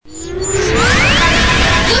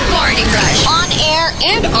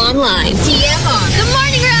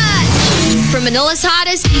from Manila's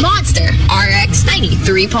hottest, Monster RX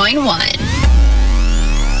 93.1.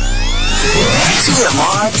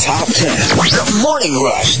 TMR Top 10. The Morning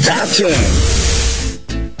Rush Top 10.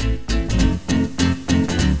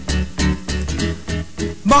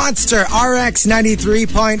 Monster RX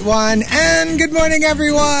 93.1. And good morning,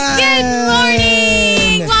 everyone. Good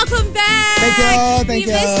morning. Welcome back. Thank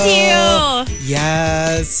you. We missed you.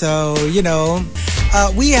 Yeah, so,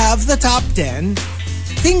 we have the top 10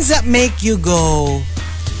 things that make you go,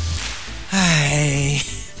 hi.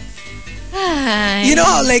 Hi. You know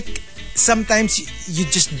how, like, sometimes you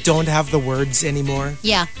just don't have the words anymore?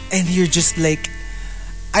 Yeah. And you're just like,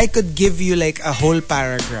 I could give you like a whole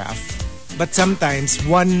paragraph, but sometimes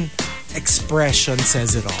one expression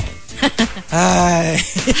says it all. Hi.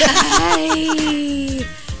 Hi.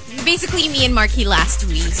 Basically, me and Marky last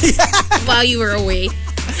week while you were away.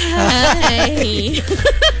 Hi.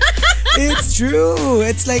 It's true.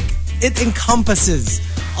 It's like it encompasses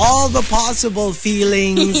all the possible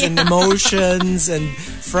feelings and emotions and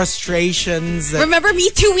frustrations. Remember me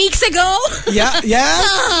 2 weeks ago? Yeah.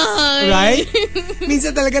 Hi. Right?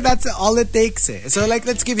 Minsan talaga that's all it takes eh. So like,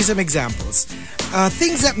 let's give you some examples.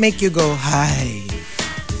 Things that make you go, hi.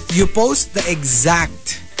 You post the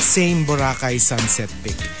exact same Boracay sunset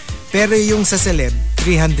pic. Pero yung sa celeb,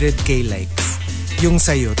 300k likes. Yung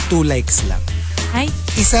sa'yo, 2 likes lang. Hi.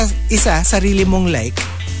 Isa, sarili mong like.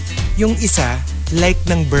 Yung isa, like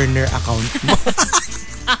ng burner account mo.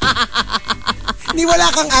 Ni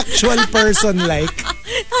wala kang actual person like.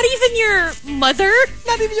 Not even your mother?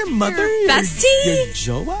 Not even your mother. Your bestie? Your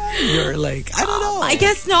jowa? You're like, I don't know. I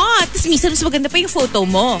guess not. Tapos minsan mas maganda pa yung photo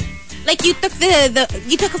mo. Like you took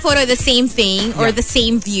you took a photo of the same thing or the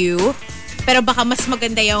same view, pero baka mas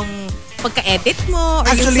maganda yung pagka-edit mo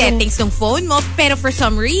or actually, yung settings ng phone mo, pero for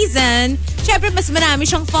some reason, syempre mas marami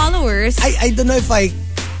siyang followers. I don't know if I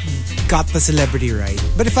got the celebrity right,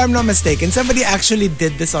 but if I'm not mistaken, somebody actually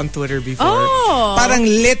did this on Twitter before. Oh. Parang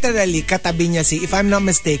literally katabi niya if I'm not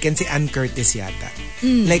mistaken, si Ann Curtis yata.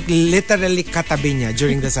 Like literally katabi niya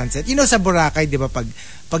during the sunset. You know sa Boracay, di ba,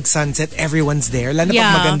 pag sunset, everyone's there. Lalo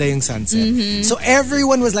pag maganda yung sunset. Mm-hmm. So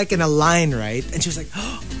everyone was like in a line, right? And she was like,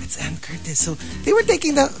 oh, it's Ann Curtis. So they were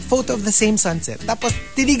taking the photo of the same sunset. Tapos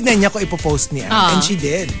tinignan niya ko ipopost ni Ann. And she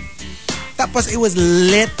did. Tapos it was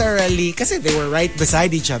literally, kasi they were right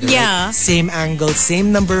beside each other. Yeah. Like, same angle, same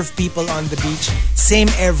number of people on the beach, same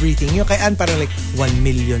everything. Yung kay Ann parang like 1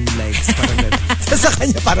 million likes. Parang tapos sa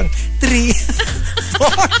kanya parang 3, 4.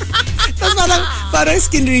 Tapos parang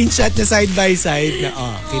screenshot niya side by side na,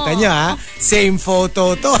 kita niyo ha, same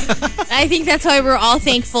photo to. I think that's why we're all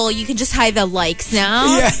thankful you can just hide the likes now.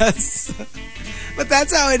 Yes. But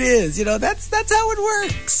that's how it is. That's how it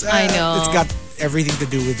works. I know. It's got everything to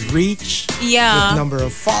do with reach, with number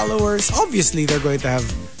of followers. Obviously, they're going to have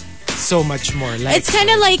so much more likes. It's kind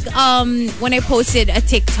of like when I posted a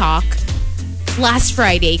TikTok last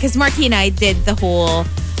Friday, because Marky and I did the whole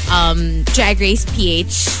Drag Race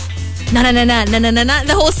PH,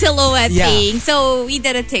 the whole silhouette thing. So we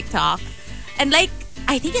did a TikTok, and like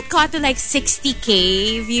I think it got to like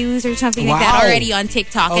 60k views or something like that already on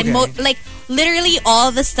TikTok, okay. and like literally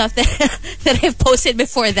all the stuff that I've posted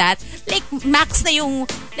before that, like max na yung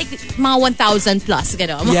like mga 1,000 plus,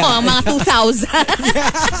 gano'n. Mga 2,000.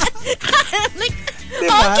 I'm like,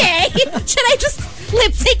 diba? Okay, should I just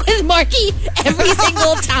lip sync with Marky every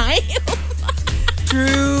single time?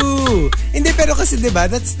 True. Hindi, pero kasi diba,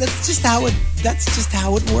 that's just how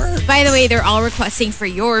it works. By the way, they're all requesting for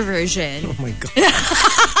your version. Oh my God.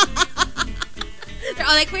 They're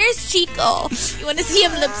all like, where's Chico? You want to see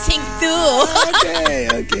him lip sync too?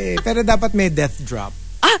 Okay. Pero dapat may death drop.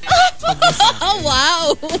 Oh,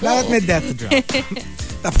 wow. Dapat may death drop.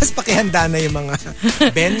 Tapos pakihanda na yung mga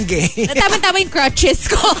Bengay. Tama-tama yung crutches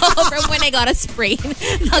ko from when I got a sprain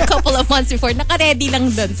a couple of months before. Naka-ready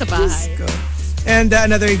lang dun sa bahay. And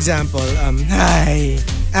another example, hi.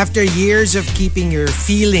 After years of keeping your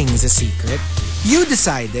feelings a secret, you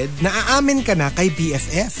decided na aamin ka na kay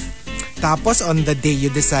BFF. Tapos on the day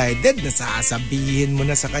you decided na sasabihin mo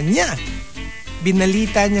na sa kanya,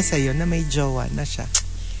 binalita niya sa'yo na may jowa na siya.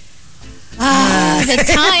 The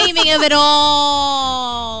timing of it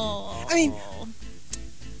all. I mean,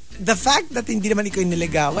 the fact that hindi naman ikaw yung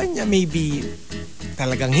niligawan niya, maybe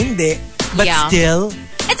talagang hindi. But still,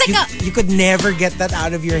 it's like you could never get that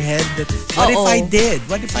out of your head. That, what if I did?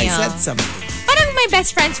 What if I said something? Parang my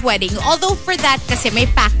best friend's wedding. Although for that kasi may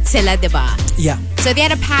pact sila, diba? Yeah. So they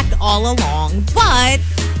had a pact all along. But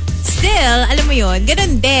still, alam mo yun,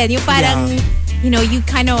 ganun din. Yung parang, you know,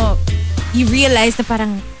 you realize na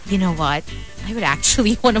parang, you know what? I would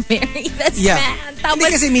actually want to marry this man. Hindi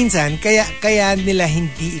kasi minsan, kaya nila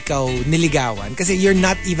hindi ikaw niligawan. Kasi you're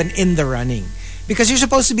not even in the running. Because you're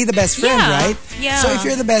supposed to be the best friend, right? Yeah. So if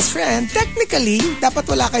you're the best friend, technically, dapat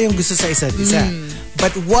wala kayong gusto sa isa't isa.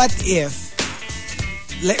 But what if,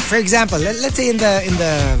 for example, let's say in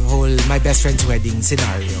the whole my best friend's wedding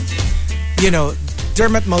scenario, you know,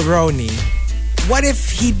 Dermot Mulroney, what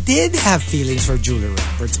if he did have feelings for Julia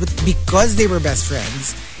Roberts, but because they were best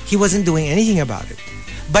friends, he wasn't doing anything about it.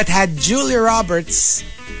 But had Julia Roberts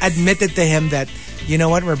admitted to him that, you know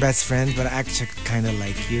what, we're best friends, but I actually kind of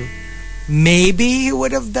like you, maybe he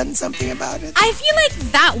would have done something about it. I feel like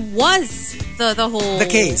that was the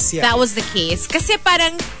case, yeah. That was the case. Kasi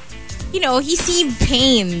parang, you know, he seemed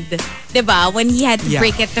pained, diba? When he had to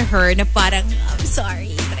break it to her na parang, I'm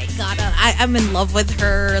sorry, but I'm in love with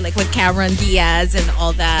her, like with Cameron Diaz and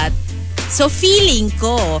all that. So feeling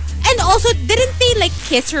ko. And also, didn't they like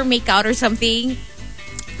kiss or make out or something?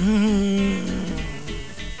 You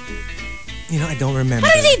know, I don't remember.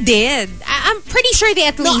 But they did. I'm pretty sure they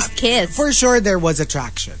at least kissed. For sure there was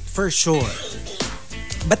attraction. For sure.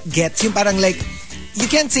 But gets yung parang like, you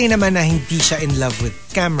can't say naman na hindi siya in love with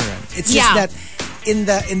Cameron. It's just that in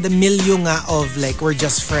the milieu nga of like we're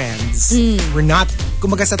just friends. We're not,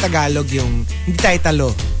 kumaga sa Tagalog yung hindi tayo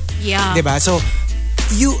talo. Yeah. Diba? So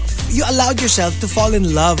you allowed yourself to fall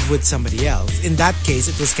in love with somebody else. In that case,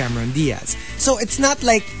 it was Cameron Diaz. So it's not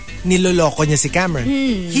like niloloko niya si Cameron.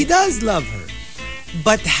 He does love her.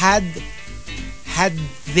 But had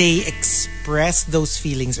they expressed those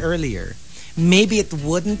feelings earlier, maybe it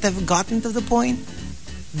wouldn't have gotten to the point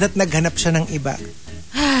that naghanap siya ng iba.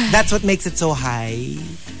 That's what makes it so high.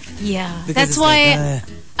 Yeah. Because that's why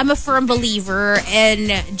I'm a firm believer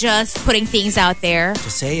in just putting things out there.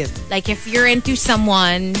 Just say it. Like if you're into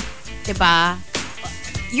someone, diba,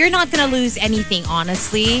 you're not gonna lose anything,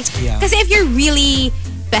 honestly. Yeah. Because if you're really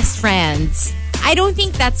best friends, I don't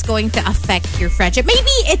think that's going to affect your friendship. Maybe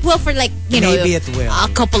it will for like, you know, maybe it will. A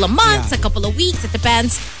couple of months, a couple of weeks, it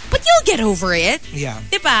depends. But you'll get over it. Yeah.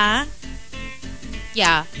 Diba?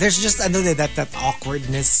 Yeah. There's just that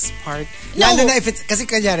awkwardness part. No. Lalo na if it's, kasi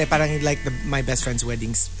kanyari, parang like my best friend's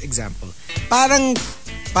weddings example. Parang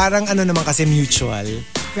ano naman kasi mutual.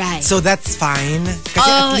 Right. So that's fine. Kasi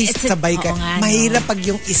at least sabay ka. Mahirap pag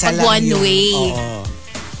yung isa pag lang one yung... way. Oo.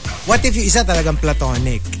 What if yung isa talagang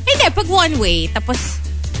platonic? Hindi, pag one way, tapos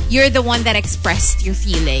you're the one that expressed your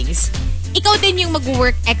feelings. Ikaw din yung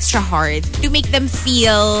mag-work extra hard to make them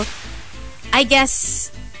feel, I guess,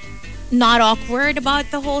 not awkward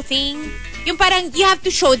about the whole thing. Yung parang, you have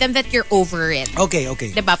to show them that you're over it. Okay.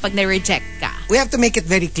 Diba? Pag na-reject ka. We have to make it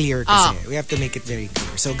very clear kasi. We have to make it very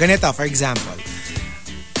clear. So, ganito, for example,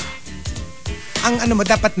 ang ano mo,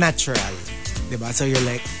 dapat natural. Diba? So, you're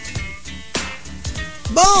like,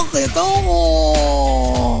 bakit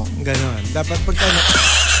ako? Ganon. Dapat pagka...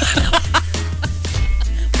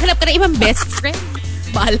 Hanap ka na ibang best friend.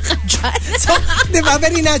 Bahala ka dyan. So, di ba?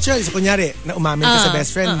 Very natural. So, kunyari, na umamin ka sa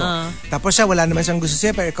best friend mo. Tapos siya, wala naman siyang gusto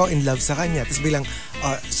siya, pero ikaw in love sa kanya. Tapos biglang,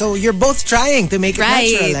 so you're both trying to make it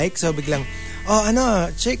natural. Like, so biglang,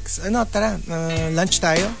 chicks, tara, lunch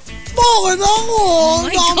tayo? Bakit ako? Oh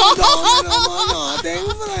my God! naman ating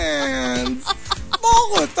friends.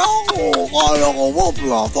 Bakit ako? Kala ko mo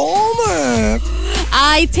platonic.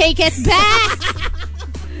 I take it back!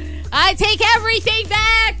 I take everything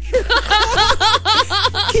back!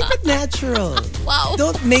 Keep it natural. Wow.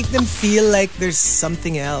 Don't make them feel like there's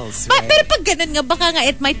something else. Right? Pero pag ganun nga, baka nga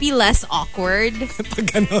it might be less awkward.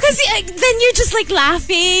 Pag ganun. Kasi then you're just like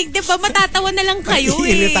laughing. Diba? Matatawa na lang kayo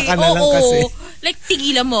Maiirita ka na lang kasi. Like,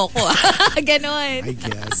 tigilan mo ako. Ganon. I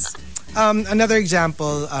guess. Another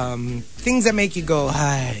example, things that make you go,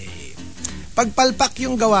 ay. Pagpalpak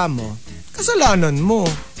yung gawa mo, kasalanan mo.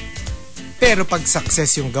 Pero pag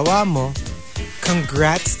success yung gawa mo,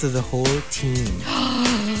 congrats to the whole team.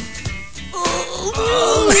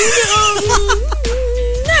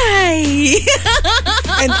 Nice.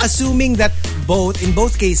 And assuming that in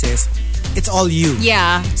both cases, it's all you.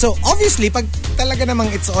 Yeah. So, obviously, pag talaga namang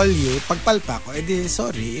it's all you, pagpalpak ko, edi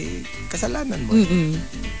sorry, kasalanan mo.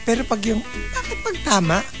 Pero pag yung, bakit pag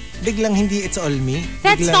tama, biglang hindi it's all me?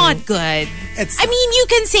 That's biglang, not good. I mean, you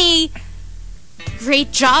can say,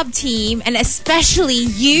 great job, team, and especially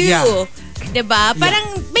you. Yeah. Diba?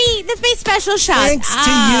 Parang may special shot. Thanks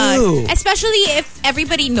to you. Especially if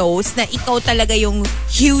everybody knows na ikaw talaga yung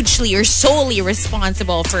hugely or solely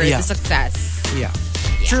responsible for the success. Yeah.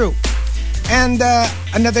 True. And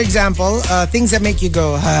another example, things that make you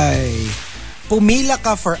go, hi. Pumila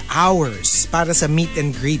ka for hours para sa meet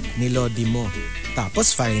and greet ni Lodi mo.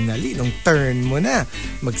 Tapos finally, nung turn mo na,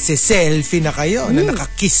 magse-selfie na kayo na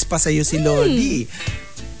nakakiss pa sa'yo si Lodi.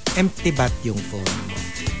 Empty bat yung phone mo.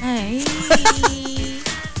 Ay.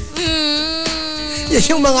 Yan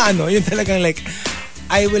yung mga yung talagang like,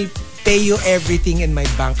 I will pay you everything in my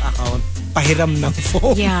bank account. Pahiram ng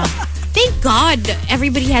phone. Yeah. Thank God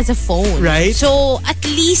everybody has a phone. Right? So, at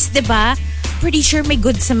least, diba, pretty sure may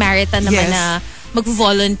good Samaritan naman na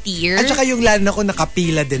mag-volunteer. At saka yung lalo na ko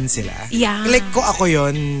nakapila din sila. Yeah. Like ko ako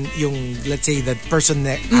yon yung let's say that person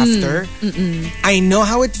after. I know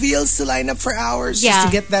how it feels to line up for hours just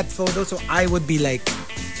to get that photo. So I would be like,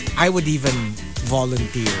 I would even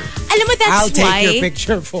volunteer. Alam mo, that's I'll take why your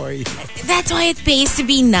picture for you. That's why it pays to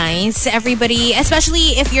be nice to everybody,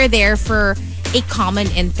 especially if you're there for a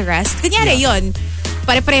common interest. Kunyari yun,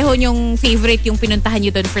 pare-pareho yung favorite yung pinuntahan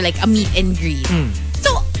nyo dun for like a meet and greet.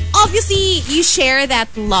 So, obviously, you share that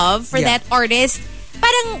love for that artist.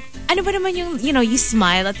 Parang, ano ba naman yung, you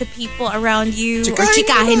smile at the people around you. Or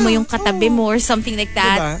chikahin mo yung katabi mo or something like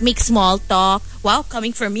that. Diba? Make small talk. Wow,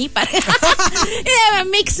 coming from me. Parang,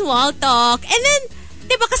 make small talk. And then,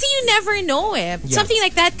 diba, kasi you never know something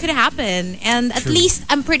like that could happen. And at least,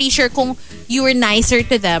 I'm pretty sure kung you were nicer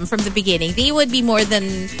to them from the beginning, they would be more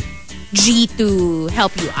than G to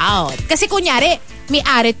help you out. Kasi kunyari, may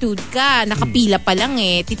attitude ka, nakapila pa lang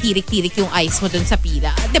titirik-tirik yung eyes mo dun sa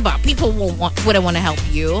pila. Diba? People wouldn't want to help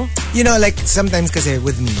you. You know, like sometimes kasi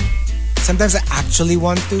with me, sometimes I actually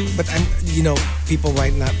want to, but I'm, people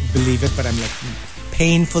might not believe it, but I'm like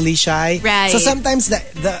painfully shy. Right. So sometimes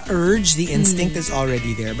the urge, the instinct is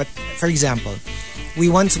already there. But for example, we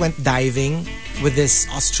once went diving with this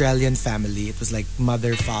Australian family. It was like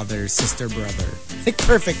mother, father, sister, brother. Like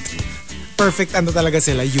perfect talaga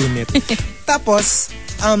sila, unit. Tapos,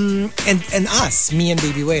 and us, me and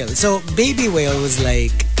Baby Whale. So, Baby Whale was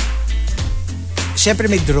like, syempre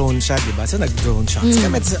may drone siya, diba? So, nag-drone shots. Kaya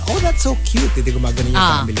that's so cute. Hindi gumagano yung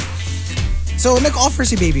family. So, nag-offer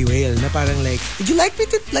si Baby Whale na parang like, would you like me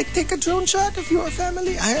to like take a drone shot of your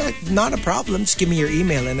family? I like, not a problem. Just give me your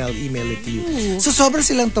email and I'll email it to you. So, sobrang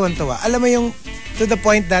silang tuwan-tuwa. Alam mo yung, to the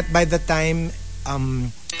point that by the time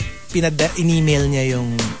in-email niya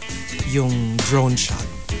yung drone shot,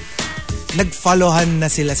 nag-followan na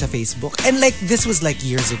sila sa Facebook. And like, this was like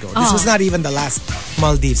years ago. This was not even the last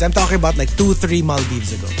Maldives. I'm talking about like 2-3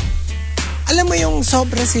 Maldives ago. Alam mo yung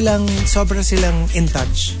sobra silang in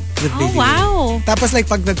touch with Baby wow. Whale. Tapos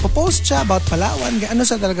like, pag nagpo-post siya about Palawan, ano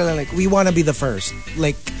sa talaga lang, like, we wanna be the first.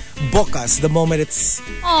 Like, book us the moment it's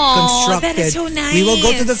constructed. That is so nice. We will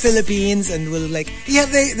go to the Philippines and we'll like,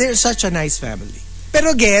 they're such a nice family.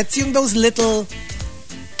 Pero gets, yung those little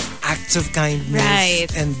acts of kindness, right?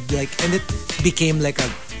 And it became like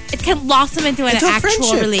it can blossom into an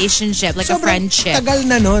actual relationship, like sobrang a friendship. Tagal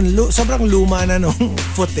na nun, sobrang luma na nung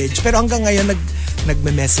footage. Pero hanggang ngayon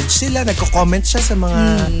nagme-message sila, nagko-comment siya sa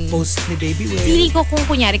mga post ni Baby Whale. Feeling ko kung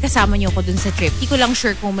kunyari kasama niyo ako dun sa trip, di ko lang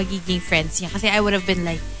sure kung magiging friends niya kasi I would have been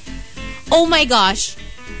like, oh my gosh,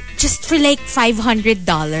 just for like $500,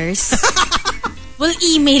 we'll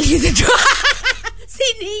email you the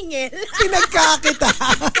siningil. Pinagkakita.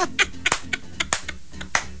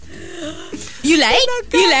 You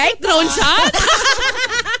like drone shot?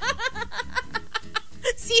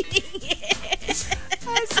 Siningil.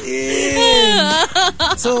 As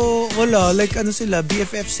in. So, wala. Like, ano sila?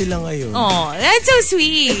 BFF sila ngayon. Oh, that's so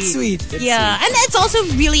sweet. It's sweet. It's sweet. And it's also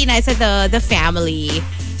really nice of the family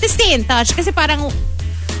to stay in touch. Kasi parang,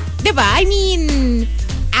 diba? I mean,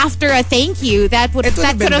 after a thank you, that could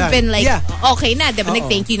have been like, okay na, diba?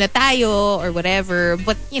 Nag-thank you na tayo or whatever.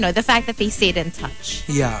 But, the fact that they stayed in touch.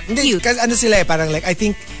 Yeah. Cute. Kasi ano sila parang like, I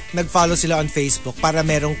think, nag-follow sila on Facebook para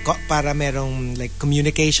merong like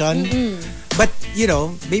communication. But,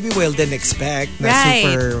 Baby Whale didn't expect na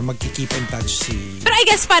super magki-keep in touch si... But I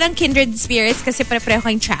guess parang kindred spirits kasi pare-pareho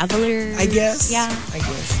kayong travelers. I guess. Yeah. I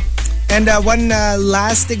guess. And one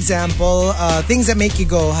last example, things that make you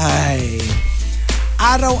go, hi.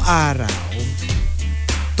 Araw-araw,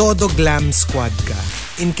 todo glam squad ka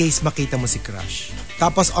in case makita mo si crush.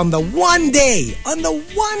 Tapos on the one day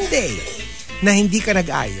na hindi ka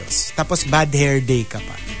nag-ayos, tapos bad hair day ka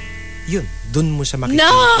pa, yun, dun mo siya makikita.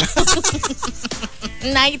 No!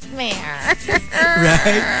 Nightmare.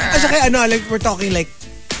 Right? At saka like we're talking like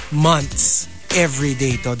months, every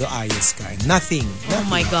day todo ayos ka. Nothing. Oh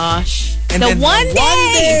my gosh. And the one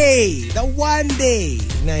day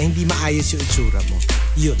na hindi maayos yung itsura mo.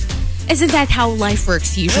 Yun. Isn't that how life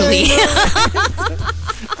works usually?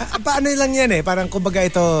 Paano lang yan parang kumbaga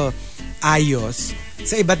ito ayos.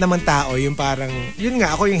 Sa iba't naman tao, yung parang, yun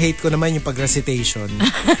nga, ako yung hate ko naman yung pag-recitation.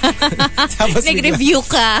 Tapos nag-review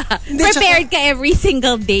ka. Prepared ka every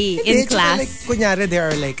single day in class. Like, kunyari, there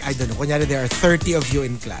are like, I don't know, kunyari there are 30 of you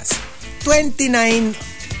in class. 29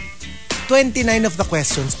 of the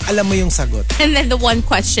questions, alam mo yung sagot. And then the one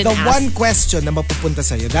question one question na mapupunta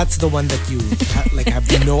sa'yo, that's the one that you have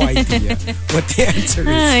no idea what the answer is.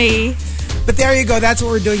 Ay. But there you go. That's what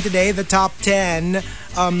we're doing today. The top 10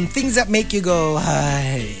 things that make you go,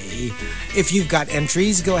 hi. If you've got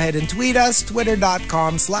entries, go ahead and tweet us.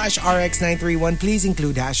 Twitter.com/RX931. Please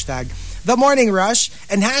include hashtag The Morning Rush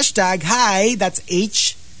and hashtag hi. That's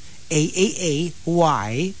HAAAY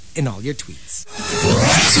in all your tweets.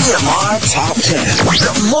 TMR Top 10.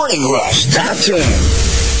 The Morning Rush Top 10.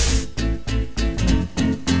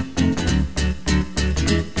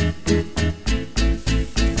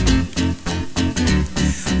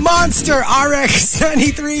 Monster RX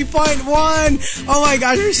 93.1. Oh my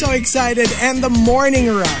gosh, we're so excited. And the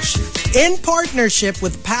Morning Rush, in partnership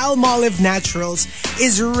with Palmolive Naturals,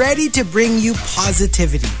 is ready to bring you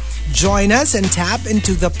positivity. Join us and tap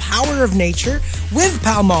into the power of nature with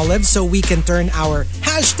Palmolive so we can turn our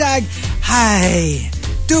hashtag hi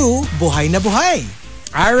to buhay na buhay.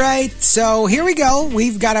 All right, so here we go.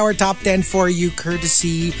 We've got our top 10 for you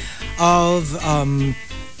courtesy of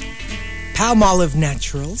Palmolive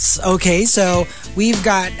Naturals. Okay, so we've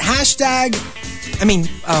got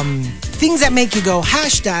things that make you go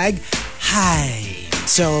hashtag hi.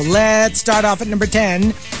 So let's start off at number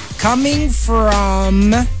 10. Coming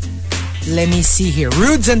from, let me see here,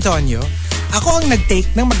 Rudes Antonio. Ako ang nag-take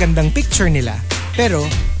ng magandang picture nila, pero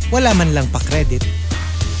wala man lang pa-credit.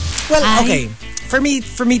 Well, okay. For me,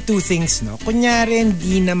 two things, no? Kunyari,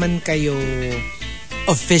 hindi naman kayo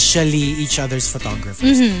officially each other's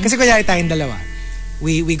photographers. Kasi kunyari tayong dalawa.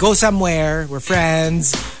 We go somewhere, we're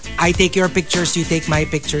friends, I take your pictures, you take my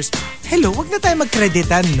pictures. Hello, wag na tayo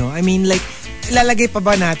mag-creditan, no? I mean, like, ilalagay pa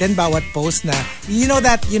ba natin bawat post na, you know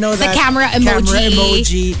that the camera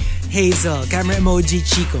emoji Hazel, camera emoji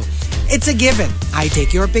Chico. It's a given. I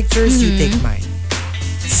take your pictures, you take mine.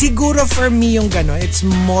 Siguro for me yung gano'n, it's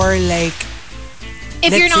more like,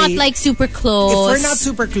 if you're not like super close. If we're not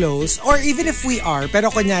super close, or even if we are, pero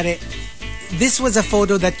kunyari, this was a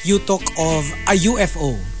photo that you took of a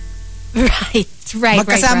UFO. Right.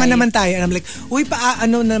 Magkasama naman tayo. And I'm like, uy,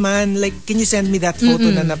 ano naman, like, can you send me that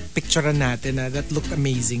photo na na-picturean natin that looked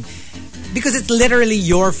amazing? Because it's literally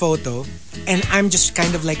your photo and I'm just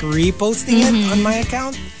kind of like reposting it on my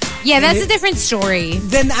account. Yeah, and that's a different story.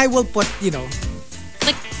 Then I will put,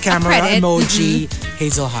 like camera emoji,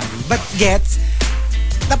 Hazel Hobby. But gets,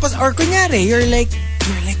 tapos, or kunyari, you're like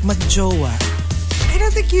mag-jowa. I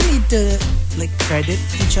don't think you need to like credit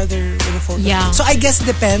each other with a photo. Yeah. So I guess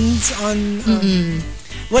depends on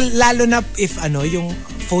well, lalo na if yung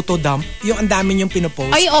photo dump, yung ang dami yung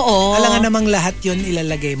pinopost. Ay, oo. Alangan namang lahat yun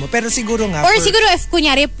ilalagay mo. Pero siguro nga. Or siguro if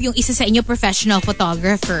kunyari yung isa sa inyo professional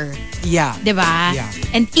photographer. Yeah. Diba? Yeah.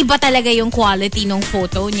 And iba talaga yung quality ng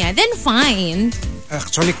photo niya. Then fine.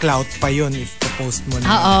 Actually, clout pa yun if post mo na.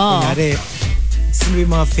 Oo. Kunyari, sino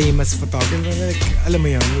yung mga famous photographer? Like, alam mo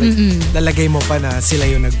yun, like, lalagay mo pa na sila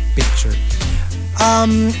yung nag-picture.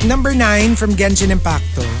 Number 9 from Genshin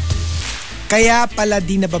Impacto. Kaya pala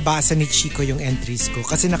di nababasa ni Chico yung entries ko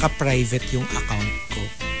kasi naka-private yung account ko.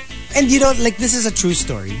 And like, this is a true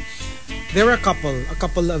story. There were a couple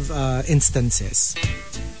of instances.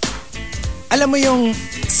 Alam mo yung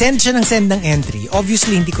send siya ng entry.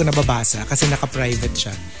 Obviously, hindi ko nababasa kasi naka-private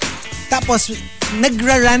siya. Tapos,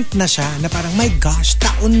 nagra-rant na siya na parang, my gosh,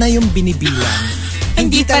 taon na yung binibilang.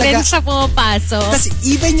 Hindi pa rin siya pumapasok. Tapos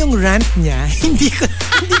even yung rant niya, hindi ko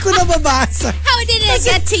nababasa. How did it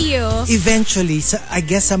get to you? Eventually, so I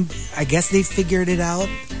guess they figured it out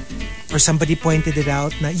or somebody pointed it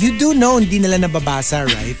out na you do know hindi nila nababasa,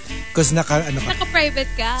 right? Because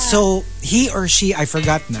naka-private ka. So he or she, I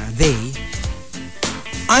forgot na, they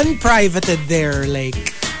unprivated their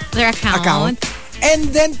account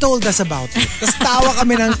and then told us about it. Tapos tawa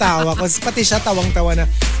kami ng tawa kasi pati siya tawang-tawa na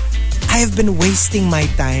I have been wasting my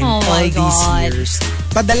time all these years.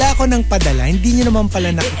 Padala ako ng padala, hindi nyo naman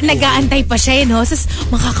pala nakukuha. Nag-aantay pa siya no? Sus,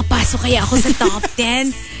 makakapasok kaya ako sa top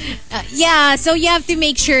 10. Yeah, so you have to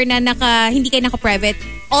make sure na hindi kayo naka-private.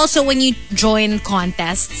 Also, when you join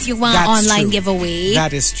contests, yung mga online giveaway.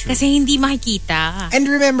 That is true. Kasi hindi makikita. And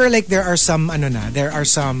remember, like, there are some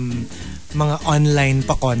mga online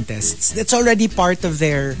pa contests. It's already part of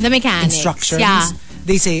their the mechanics. Instructions. Yeah.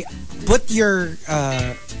 They say, put your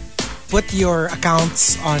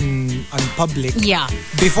accounts on public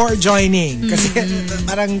before joining. Kasi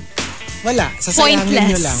parang wala.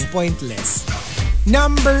 Sasayangin nyo lang. Pointless.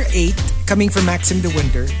 Number 8, coming from Maxim de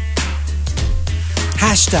Winter.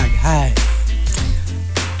 #Hi.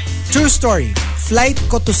 True story. Flight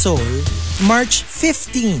ko to Seoul, March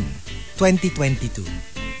 15, 2022.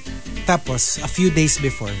 Tapos, a few days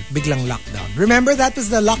before, biglang lockdown. Remember, that was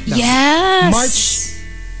the lockdown. Yes. March,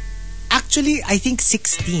 actually, I think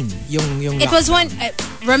 16 yung It lockdown. was when,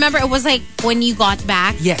 remember, it was like when you got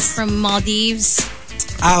back Yes. from Maldives.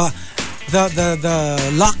 The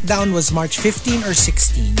lockdown was March 15 or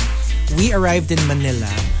 16. We arrived in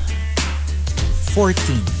Manila 14.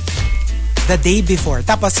 The day before.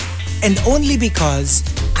 Tapos, and only because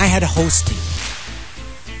I had a hosting.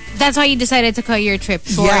 That's why you decided to cut your trip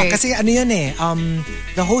short. Yeah, kasi ano yun eh.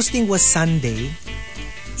 The hosting was Sunday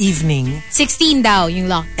evening. 16 daw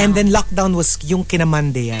yung lockdown. And then lockdown was yung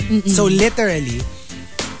kina-Monday yan. So literally,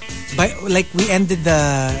 like we ended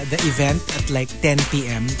the event at like 10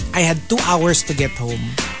 p.m. I had 2 hours to get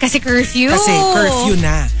home. Kasi curfew. Kasi curfew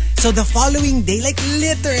na. So the following day, like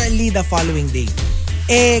literally the following day,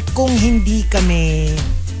 kung hindi ako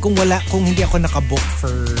nakabook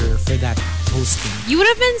for that hosting, You would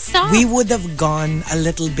have been stopped. we would have gone a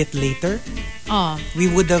little bit later. Oh. We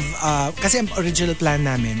would have, kasi ang original plan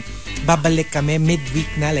namin, babalik kami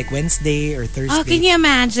midweek na, like Wednesday or Thursday. Oh, can you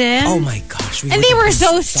imagine? Oh my gosh. And they were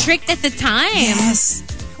so strict at the time. Yes.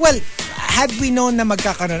 Well, had we known na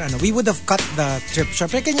magkakaroon, we would have cut the trip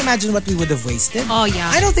short. But can you imagine what we would have wasted? Oh, yeah.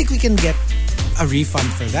 I don't think we can get a refund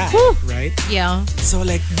for that, Whew. right? Yeah. So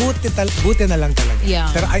like, buti na lang talaga. Yeah.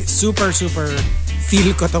 Pero I super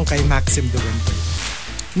feel ko tong kay Maxim de Winter.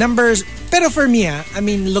 Numbers, pero for me, I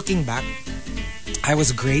mean, looking back, I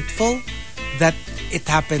was grateful that it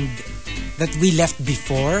happened, that we left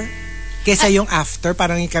before kesa yung after,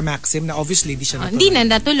 parang yung kay Maxim na obviously di siya natuloy. Hindi na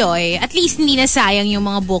natuloy. At least hindi na sayang yung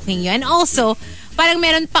mga booking yun. And also, parang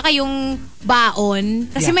meron pa kayong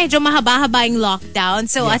baon. Kasi Yeah. medyo mahaba-haba yung lockdown.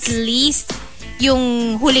 So Yes. at least yung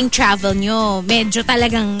huling travel nyo, medyo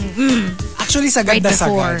talagang Actually, sagad Right na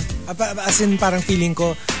before. sagad. As in, parang feeling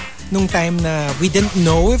ko, nung time na we didn't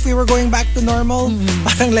know if we were going back to normal,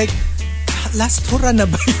 parang like, last hurrah na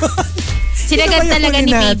ba yun? sinagad Yun na ba yung talaga huli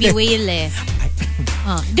ni natin? Baby Whale eh.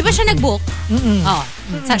 Di ba siya nag-book?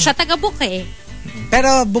 Siya taga-book eh.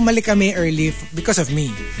 Pero bumalik kami early because of me.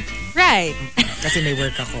 Right. Kasi may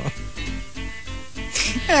work ako.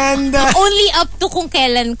 And, Only up to kung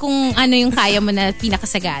kailan, kung ano yung kaya mo na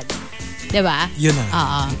pinakasagad. Diba? yun na.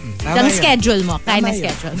 Oo. Tama Ang yun. schedule mo. Kaya Tama na yun.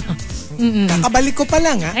 schedule mo. Kakabalik ko pa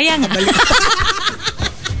lang, ha? Kaya nga. Kakabalik ko.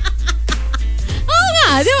 Oo nga,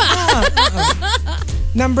 di ba?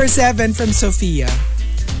 Number 7 from Sofia.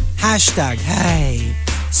 #Hi.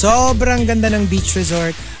 Sobrang ganda ng beach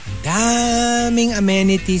resort. Daming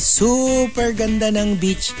amenities. Super ganda ng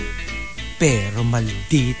beach. Pero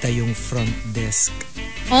maldita yung front desk.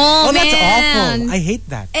 Oh, man. That's awful. I hate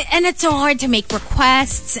that. And it's so hard to make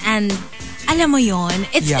requests and alam mo yon,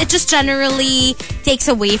 it just generally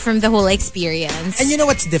takes away from the whole experience. And you know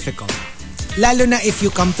what's difficult? Lalo na if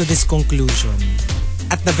you come to this conclusion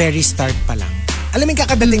at the very start pa lang. Alam mo,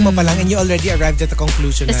 kakadaling mo pa lang and you already arrived at a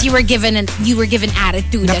conclusion Tapos na, you were given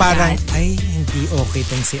attitude na parang, agad. ay, hindi okay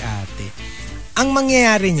tong si ate. Ang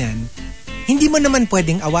mangyayari niyan, hindi mo naman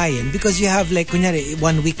pwedeng awayin because you have like, kunyari, 1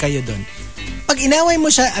 week kayo doon. Pag inaway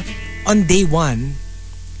mo siya on day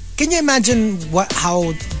 1, can you imagine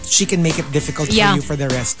how she can make it difficult for you for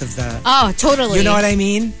the rest of the... Oh, totally. You know what I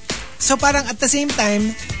mean? So parang at the same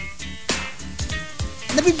time,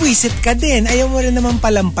 nabibwisit ka din. Ayaw mo rin naman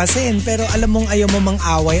palampasin. Pero alam mong ayaw mo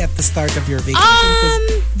mang-away at the start of your vacation.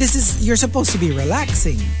 You're supposed to be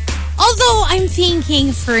relaxing. Although I'm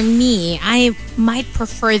thinking for me, I might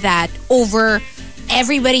prefer that over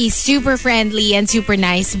everybody's super friendly and super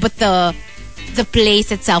nice, but the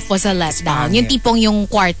place itself was a letdown. Yung tipong yung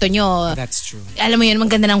kwarto nyo. That's true. Alam mo yun,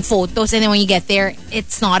 maganda ng photos, and then when you get there,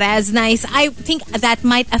 it's not as nice. I think that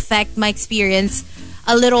might affect my experience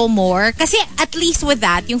a little more. Kasi at least with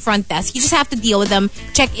that, yung front desk, you just have to deal with them,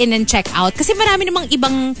 check in and check out. Kasi marami namang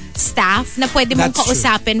ibang staff na pwede mong That's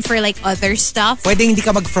kausapin for like other stuff. Pwede hindi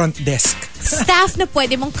ka mag-front desk. Staff na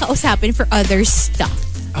pwede mong kausapin for other stuff.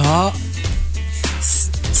 Oh.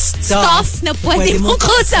 Stuff na pwede mong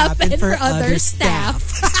kausapin for other staff.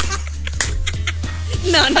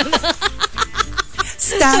 No.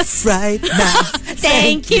 Staff right now.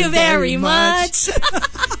 Thank you very much.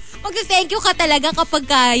 Mag-thank you ka talaga kapag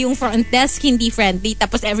yung front desk hindi friendly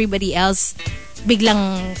tapos everybody else biglang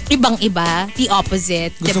ibang-iba, the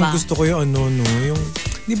opposite, diba? Gusto ko yung yung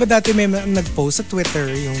di ba dati may nag-post sa Twitter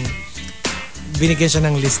yung binigyan siya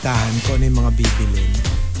ng listahan kung ano yung mga bibilin.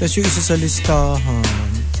 Tapos yung isa sa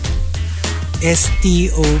listahan,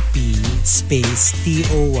 STOP space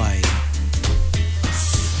TOY.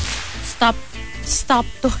 Stop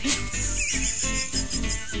toy.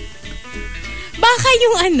 Baka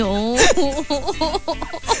yung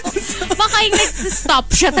baka yung nag-stop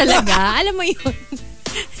siya talaga. Alam mo yun.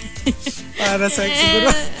 Para sa,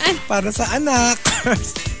 siguro, para sa anak.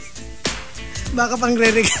 Baka pang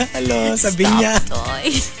re-regalo. Sabi niya. Toy.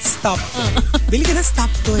 Stop toy. Bili ka na stop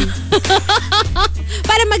toy.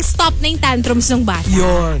 Para mag-stop na yung tantrums ng bata.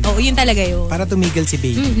 Yun. Oo, yun talaga yun. Para tumigil si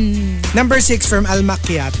baby. Number 6 from Al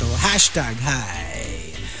Macchiato. #Hi.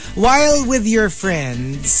 While with your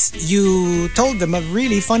friends, you told them a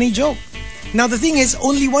really funny joke. Now the thing is,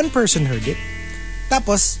 only one person heard it.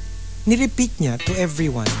 Tapos, nirepeat niya to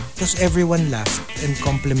everyone. Tapos everyone laughed and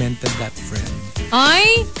complimented that friend.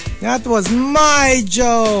 Ay? That was my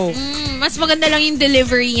joke. Mas maganda lang yung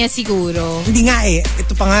delivery niya siguro. Hindi nga eh.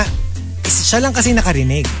 Ito pa nga, siya lang kasi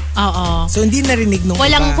nakarinig. Oo. So hindi narinig nung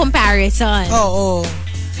walang iba. Comparison. Oo.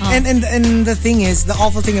 And the thing is, the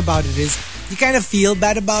awful thing about it is, you kind of feel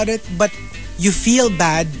bad about it, but you feel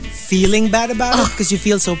bad feeling bad about it because you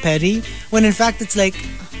feel so petty. When in fact, it's like,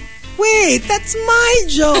 wait, that's my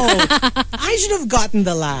joke. I should have gotten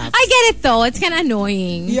the laugh. I get it though. It's kind of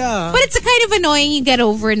annoying. Yeah. But it's a kind of annoying you get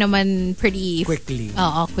over naman pretty quickly.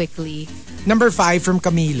 Oo, quickly. Number 5 from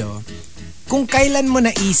Camilo. Kung kailan mo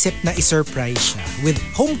naisip na i-surprise siya with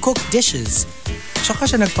home-cooked dishes, tsaka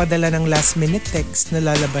siya nagpadala ng last-minute text na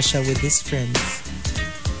lalabas siya with his friends.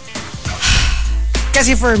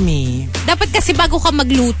 Kasi for me, dapat kasi bago ka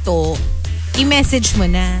magluto, i-message mo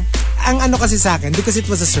na. Ang ano kasi sa akin, because it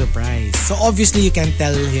was a surprise. So obviously you can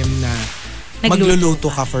tell him na magluluto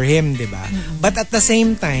ka for him, di ba? But at the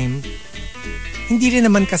same time, hindi rin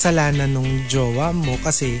naman kasalanan nung jowa mo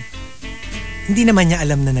kasi hindi naman niya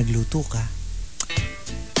alam na nagluto ka.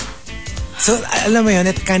 So alam mo yun,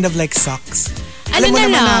 it kind of like sucks. Alam mo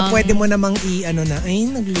naman na pwede mo namang ay,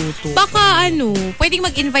 nagluto. Baka pwedeng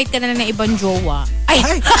mag-invite ka na lang ng ibang jowa.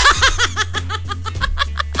 Ay!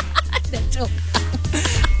 Joke.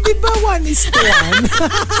 Di ba 1:1?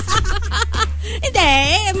 Hindi,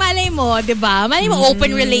 malay mo, di ba? Malay mo,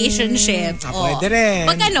 open relationship. Pwede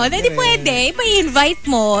rin. Pag hindi pwede, i-invite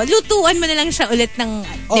mo, lutuan mo na lang siya ulit ng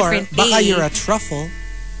different day. Or baka you're a truffle.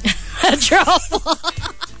 A truffle.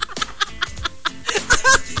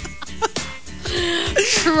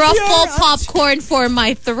 Truffle popcorn for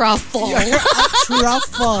my truffle. You're a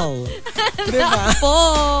truffle. Diba?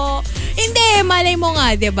 Hindi, malay mo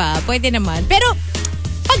nga, diba? Pwede naman. Pero,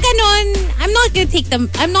 pag ganun, I'm not gonna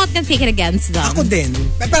take it against them. Ako din.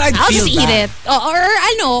 But I'll just bad. eat it. Or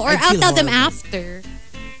I'll tell them after.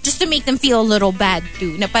 Just to make them feel a little bad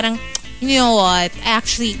too. Na parang, you know what? I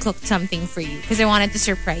actually cooked something for you because I wanted to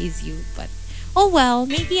surprise you. But, oh well,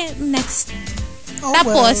 maybe next time. Oh,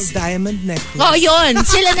 tapos, diamond necklace. Oh, yun.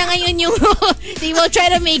 Sila na ngayon yung they will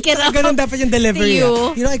try to make it up. Ganun dapat yung delivery.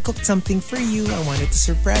 You know, I cooked something for you. I wanted to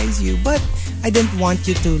surprise you. But I didn't want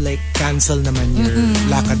you to like cancel naman your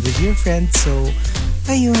lakad with your friends. So,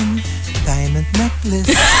 ayun, diamond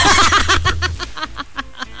necklace.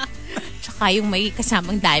 Tsaka yung may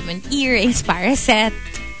kasamang diamond earrings para set.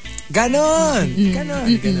 Ganon.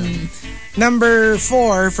 Number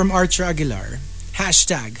 4 from Archer Aguilar.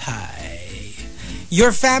 #Hi.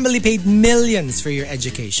 Your family paid millions for your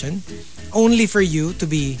education, only for you to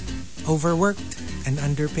be overworked and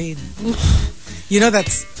underpaid. You know,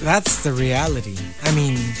 that's the reality. I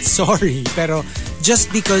mean, sorry, pero just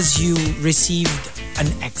because you received an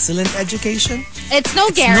excellent education, it's no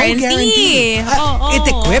guarantee. It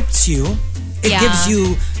equips you. It gives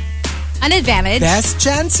you an advantage, best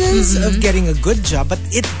chances of getting a good job, but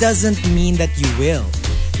it doesn't mean that you will.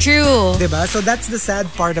 True. Diba? So that's the sad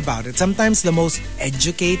part about it. Sometimes the most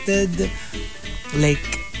educated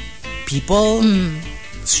people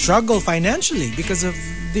struggle financially because of,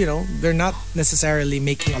 they're not necessarily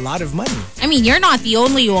making a lot of money. I mean, you're not the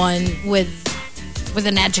only one with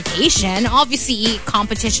an education. Obviously,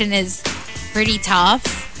 competition is pretty tough.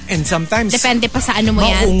 And sometimes depende pa sa ano mo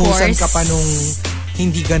yan, maungusan course. ka pa nung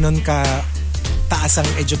hindi ganon ka taas ang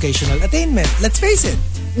educational attainment. Let's face it.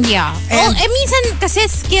 Yeah. And minsan kasi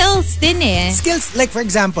skills din eh. Skills, like for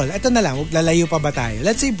example, ito na lang, lalayo pa ba tayo?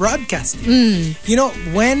 Let's say broadcasting. You know,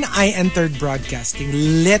 when I entered broadcasting,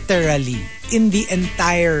 literally, in the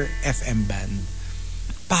entire FM band,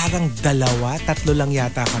 parang 2-3 lang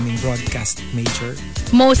yata kaming broadcast major.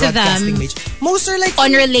 Most of them. Major. Most are like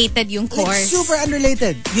unrelated yung course. Like super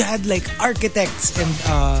unrelated. You had like architects and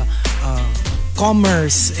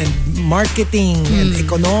commerce and marketing and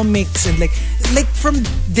economics and like from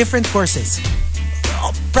different courses.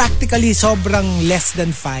 Practically sobrang less than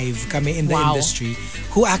 5 kami in the industry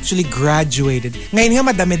who actually graduated. Ngayon nga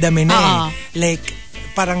madami-dami na eh. Like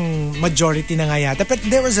parang majority na nga yata. But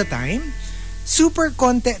there was a time, super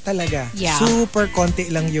konti talaga. Yeah. Super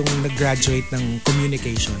konti lang yung nag-graduate ng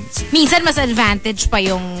communications. Minsan mas advantage pa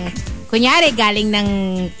yung kunyari galing ng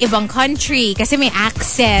ibang country kasi may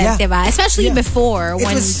accent, diba? Especially before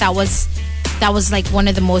when that was like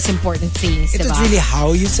one of the most important things, it diba? was really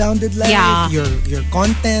how you sounded like, your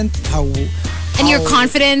content, and your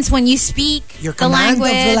confidence when you speak your the command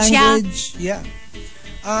language. of the language. Yeah.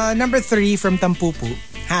 Number 3 from Tampupu,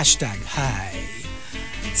 #hi.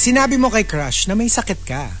 Sinabi mo kay crush na may sakit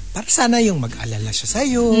ka. Para sana yung mag-alala siya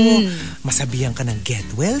sa'yo. Masabihan ka ng get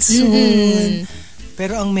well soon.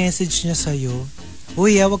 Pero ang message niya sa'yo,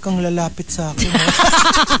 uy, wag kang lalapit sa akin.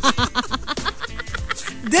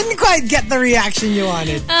 Didn't quite get the reaction you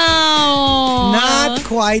wanted. Oh. Not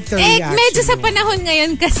quite the reaction. Medyo sa panahon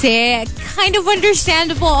ngayon kasi, kind of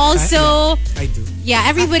understandable also. I do. Yeah,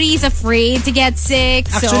 everybody's afraid to get sick.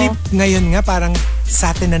 Actually, so. ngayon nga parang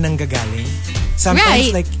sa atin na nanggagaling. Sometimes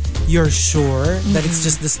like you're sure that it's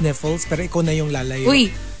just the sniffles pero ikaw na yung lalayo. Uy,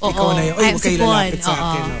 ikaw na yung, huwag kayo lalapit sa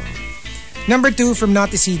akin. Oh. Number 2 from Not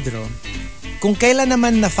Isidro, kung kailan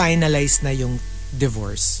naman na-finalize na yung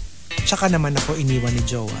divorce, tsaka naman ako iniwan ni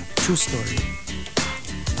Jowa. True story.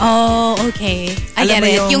 Oh, okay. I get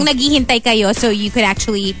it. Yung naghihintay kayo so you could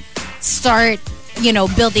actually start,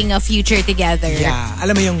 building a future together. Yeah.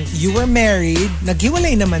 Alam mo yung you were married,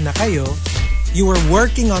 naghiwalay naman na kayo, you were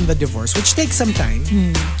working on the divorce, which takes some time.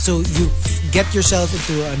 So you get yourself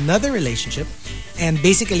into another relationship and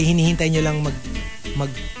basically hinihintay nyo lang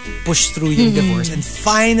mag-push through yung divorce and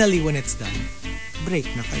finally when it's done, break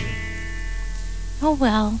na kayo. Oh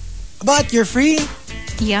well. But you're free.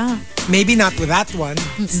 Yeah. Maybe not with that one.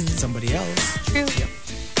 Somebody else. True. Yeah.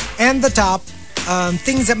 And the top,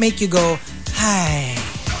 things that make you go, hi,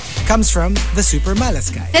 comes from the Super Malas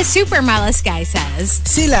guy. The Super Malas guy says,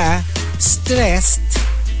 sila stressed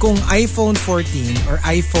kung iPhone 14 or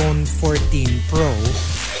iPhone 14 Pro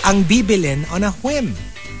ang bibilin on a whim.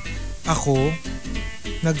 Ako,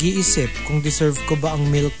 nag-iisip kung deserve ko ba ang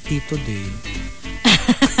milk tea today.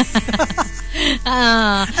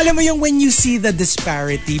 Alam mo yung when you see the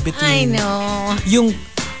disparity between I know. yung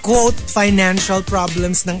quote financial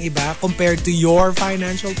problems ng iba compared to your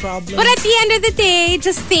financial problems. But at the end of the day,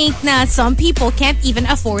 just think na some people can't even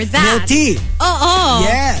afford that. Milk tea. Oh.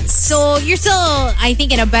 Yes. So you're still, I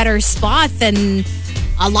think, in a better spot than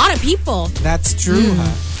a lot of people. That's true, ha?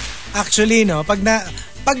 Actually, no, pag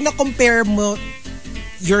na-compare mo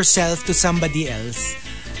yourself to somebody else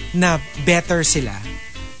na better sila,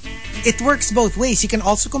 it works both ways. You can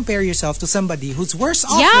also compare yourself to somebody who's worse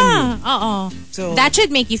off than you. So that should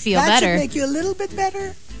make you feel better. That should make you a little bit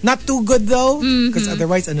better. Not too good though, because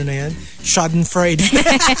otherwise, ano na yan? Schadenfreude.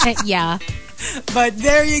 Yeah. But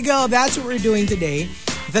there you go. That's what we're doing today.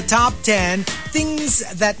 The top 10 things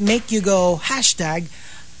that make you go #hi.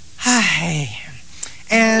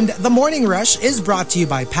 And the Morning Rush is brought to you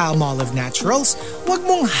by Palmolive Naturals. Wag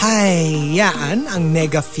mong hayaan ang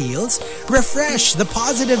nega feels. Refresh the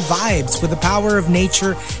positive vibes with the power of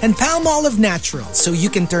nature and Palmolive Naturals so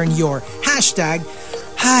you can turn your #hi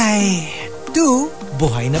to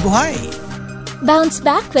buhay na buhay. Bounce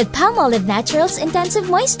back with Palmolive Naturals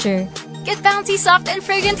Intensive Moisture. Get bouncy, soft, and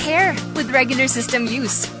fragrant hair with regular system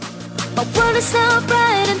use. My world is so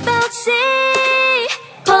bright and bouncy.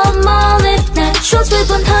 Palmolive Naturals with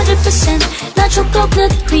 100% natural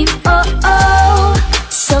coconut cream. Oh,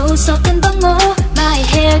 so soft and bango. My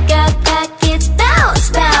hair got back its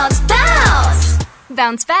bounce, bounce, bounce.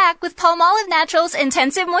 Bounce back with Palmolive Naturals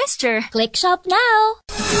Intensive Moisture. Click shop now.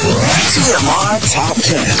 TMR Top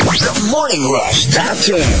 10. The Morning Rush Top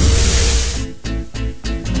 10.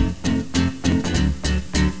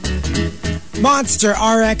 Monster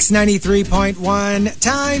RX 93.1.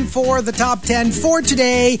 Time for the top 10 for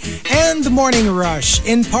today. And the Morning Rush,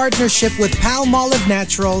 in partnership with Palmolive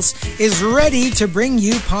Naturals, is ready to bring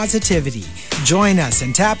you positivity. Join us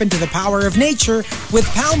and tap into the power of nature with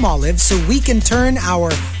Palmolive so we can turn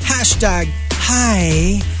our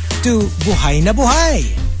 #hi to buhay na buhay.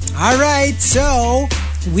 All right, so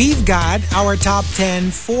we've got our top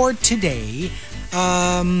 10 for today.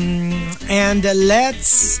 And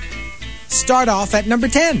let's start off at number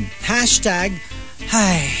 10.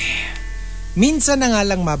 #hi. Minsan na nga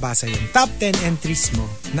lang mabasa yung top 10 entries mo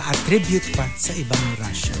na attribute pa sa ibang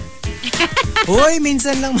Russian. Uy,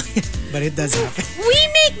 minsan lang. But it does happen. We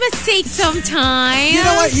make mistakes sometimes. You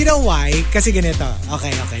know what? You know why? Kasi ganito.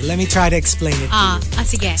 Okay. Let me try to explain it to you.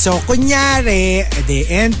 Sige. So, kunyari, the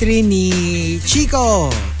entry ni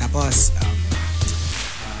Chico. Tapos,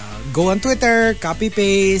 go on Twitter,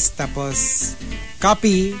 copy-paste, tapos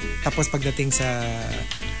copy, tapos pagdating sa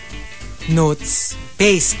notes,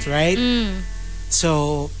 paste, right?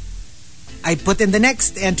 So, I put in the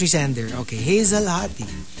next entry sender. Okay, Hazel Hati.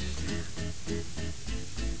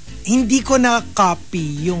 Hindi ko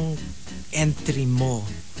na-copy yung entry mo.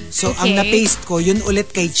 So, ang na-paste ko, yun ulit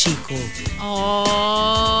kay Chico.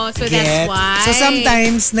 Oh, so Get? that's why. So,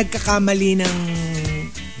 sometimes, nagkakamali ng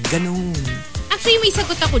ganun. Actually, may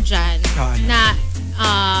sagot ako dyan. Ano? Na,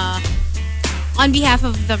 on behalf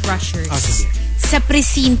of the rushers, sige. sa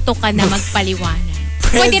presinto ka na magpaliwanag.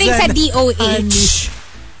 Pwede rin sa DOH.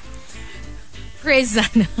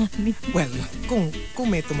 Prison. Well, kung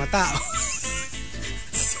may tumatao.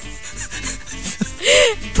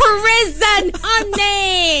 Prison,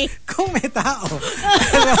 honey! Kung may tao.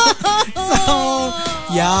 So,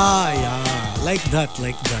 yeah. Like that.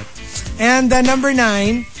 And number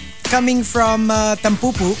 9, coming from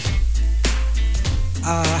Tampupu,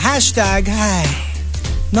 hashtag, hi,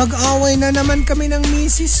 nag-away na naman kami ng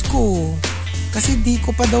misis ko. Kasi di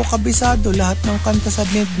ko pa daw kabisado lahat ng kanta sa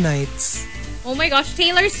Midnights. Oh my gosh,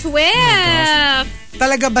 Taylor Swift!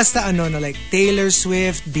 Talaga basta like Taylor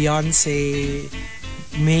Swift, Beyonce,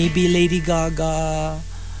 maybe Lady Gaga.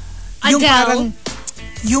 Adele.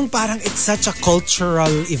 Yung parang it's such a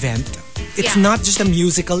cultural event. It's not just a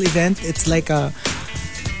musical event. It's like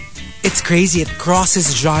it's crazy. It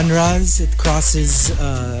crosses genres. It crosses,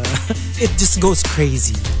 it just goes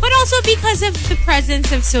crazy. But also because of the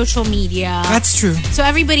presence of social media. That's true. So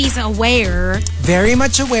everybody's aware. Very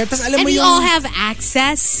much aware. Tas alam and mo we yung, all have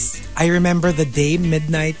access. I remember the day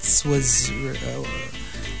Midnights was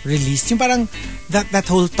released. Yung parang that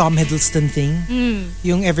whole Tom Hiddleston thing.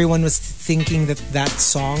 Yung everyone was thinking that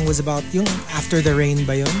song was about yung After the Rain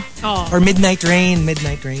ba yun? Oh. Or Midnight Rain.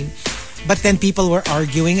 But then people were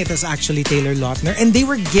arguing it was actually Taylor Lautner and they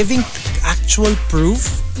were giving actual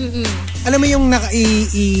proof. Alam mo yung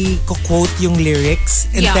i-quote yung lyrics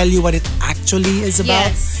and tell you what it actually is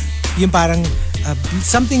about. Yes. Yung parang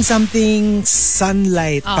something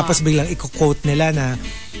sunlight tapos biglang i-quote nila na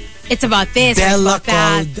it's about this, Bella it's about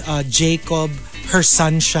called that. Jacob her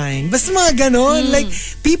sunshine. Basta mga ganon. Like,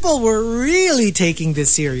 people were really taking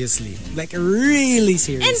this seriously. Like, really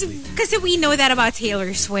seriously. And kasi we know that about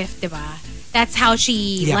Taylor Swift, diba? That's how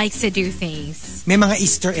she likes to do things. May mga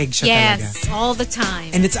Easter egg siya talaga. Yes, all the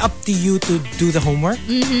time. And it's up to you to do the homework,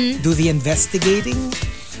 do the investigating.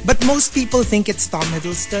 But most people think it's Tom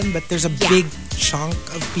Hiddleston, but there's a big chunk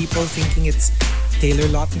of people thinking it's Taylor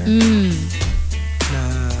Lautner.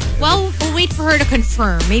 Well, we'll wait for her to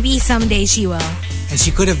confirm. Maybe someday she will. And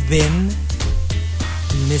she could have been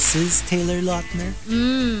Mrs. Taylor Lautner.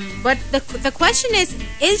 But the question is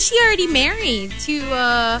she already married to,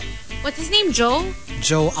 what's his name, Joe?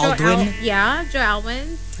 Joe Alwyn? Joe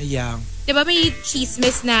Alwyn. Yeah. Diba may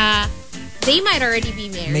chismis na they might already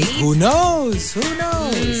be married? Who knows?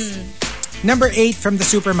 Number 8 from the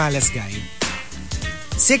Super Malas Guide.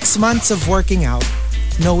 6 months of working out,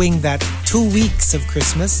 knowing that 2 weeks of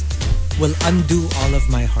Christmas will undo all of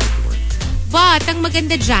my hard work. But, ang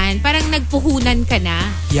maganda dyan, parang nagpuhunan ka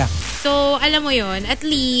na. Yeah. So, alam mo yon, at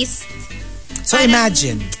least... So, parang,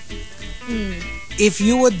 imagine, if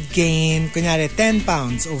you would gain, kunyari, 10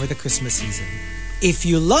 pounds over the Christmas season, if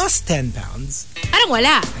you lost 10 pounds... Parang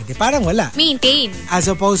wala. Edi parang wala. Maintain.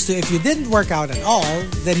 As opposed to if you didn't work out at all,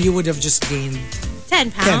 then you would have just gained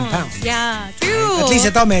 10 pounds. 10 pounds. Yeah, true. At least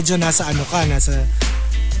ito, medyo nasa nasa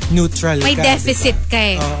neutral may ka. May deficit diba? ka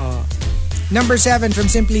eh. Oo. Number 7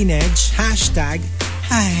 from Simply Nedge, hashtag,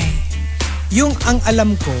 hi. Yung ang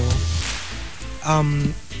alam ko,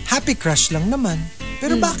 happy crush lang naman.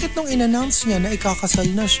 Pero bakit nung in-announce niya na ikakasal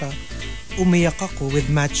na siya, umiyak ako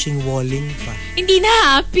with matching walling pa. Hindi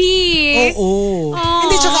na happy. Oo.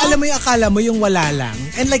 Hindi, tsaka alam mo yung akala mo yung wala lang.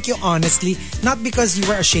 And like you honestly, not because you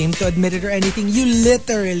were ashamed to admit it or anything, you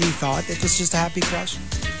literally thought it was just a happy crush.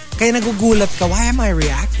 Kaya nagugulat ka, why am I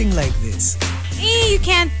reacting like this? You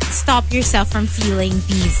can't stop yourself from feeling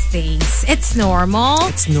these things. It's normal.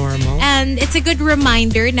 It's normal. And it's a good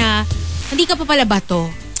reminder na hindi ka pa pala bato.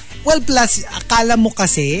 Well, plus, akala mo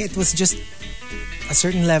kasi it was just a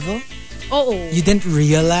certain level. Oo. You didn't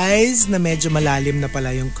realize na medyo malalim na pala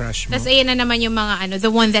yung crush mo. Tapos ayan na naman yung mga the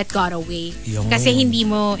one that got away. Yun. Kasi hindi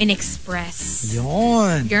mo in-express.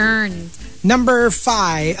 Yun. Yearned. Number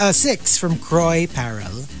 6 from Croy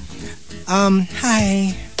Parel.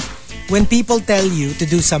 Hi. When people tell you to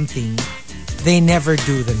do something, they never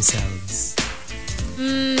do themselves.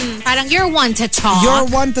 Parang you're one to talk.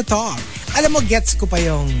 You're one to talk. Alam mo, gets ko pa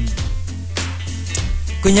yung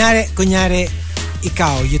kunyari,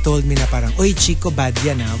 ikaw, you told me na parang, oy, Chico, bad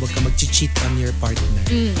yan ha. Huwag ka mag-cheat on your partner.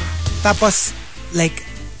 Tapos, like,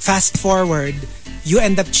 fast forward, you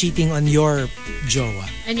end up cheating on your jowa.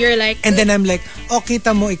 And you're like, And then I'm like, oh,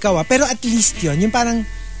 kita mo ikaw Pero at least yun, yung parang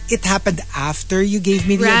it happened after you gave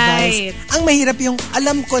me the advice. Ang mahirap yung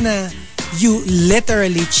alam ko na you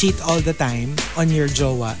literally cheat all the time on your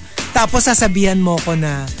jowa. Tapos sasabihan mo ko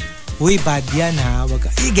na, uy, bad yan ha. Wag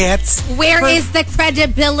ka. You gets? Where is the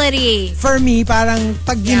credibility? For me, parang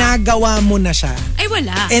pag ginagawa mo na siya. Ay,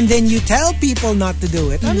 wala. And then you tell people not to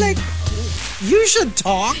do it. I'm like, you should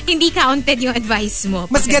talk. Hindi counted yung advice mo.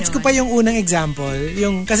 Mas gets ko pa yung unang example.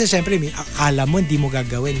 Yung, kasi syempre, akala mo hindi mo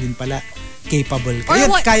gagawin. Yun pala, capable ka.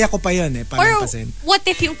 Yun, kaya ko pa yun palampasin. Or what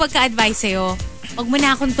if yung pagka-advise sa'yo, wag mo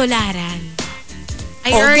na akong tularan.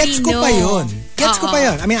 I already gets ko know. pa yun. Gets ko pa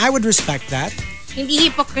yun. I mean, I would respect that. Hindi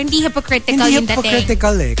hypocritical hindi yung dating.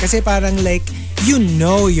 hypocritical Kasi parang like, you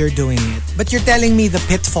know you're doing it. But you're telling me the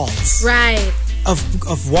pitfalls. Right. Of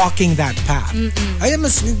walking that path.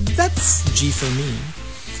 That's G for me.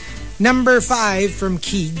 Number 5 from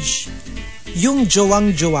Kij, yung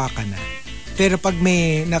jowang-jowa ka na. Pero pag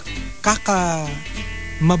may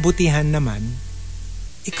nakaka-mabutihan naman,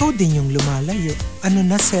 ikaw din yung lumalayo. Ano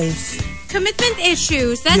na, self? Commitment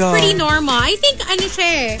issues. That's pretty normal. I think,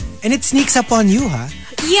 siya And it sneaks upon you, ha?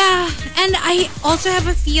 Yeah. And I also have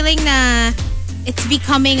a feeling na it's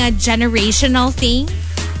becoming a generational thing.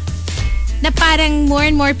 Na parang more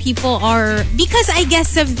and more people are, because I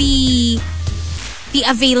guess of the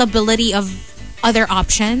availability of other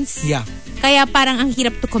options. Yeah. Kaya parang ang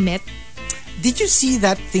hirap to commit. Did you see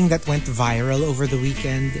that thing that went viral over the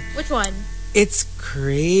weekend? Which one? It's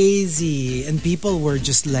crazy. And people were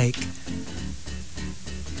just like,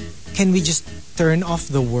 can we just turn off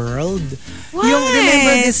the world? What?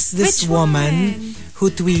 Remember this Which woman one? who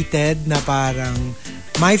tweeted na parang,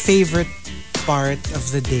 my favorite part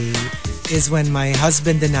of the day is when my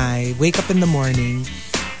husband and I wake up in the morning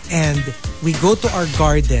and we go to our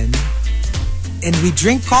garden and we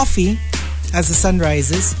drink coffee as the sun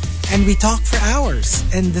rises and we talk for hours.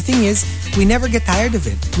 And the thing is, we never get tired of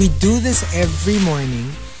it. We do this every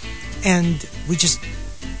morning and we just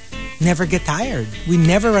never get tired. We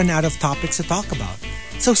never run out of topics to talk about.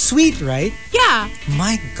 So sweet, right? Yeah.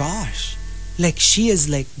 My gosh. Like, she is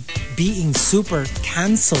like being super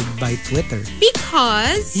cancelled by Twitter.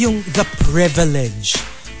 Because? The privilege.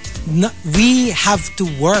 We have to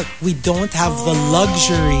work. We don't have the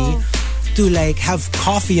luxury to like have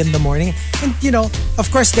coffee in the morning. And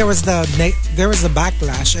of course there was the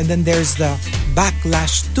backlash and then there's the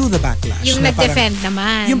backlash to the backlash. Yung nag-defend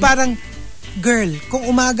naman. Yung parang, girl, kung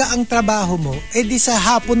umaga ang trabaho mo, di sa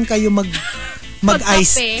hapon kayo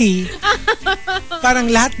mag-iced tea. Parang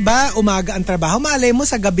lahat ba umaga ang trabaho? Malay mo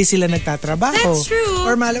sa gabi sila nagtatrabaho. That's true.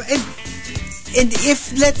 Or and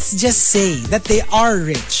if let's just say that they are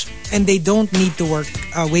rich and they don't need to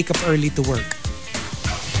wake up early to work,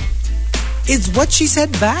 is what she said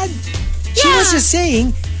bad? She was just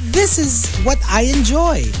saying, this is what I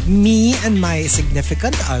enjoy. Me and my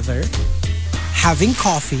significant other having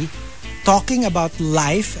coffee, talking about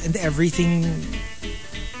life and everything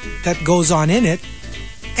that goes on in it,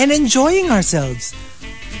 and enjoying ourselves.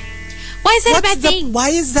 Why is that a bad thing? Why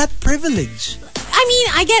is that privilege? I mean,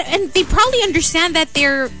 I get, and they probably understand that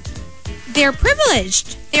they're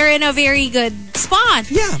privileged. They're in a very good spot.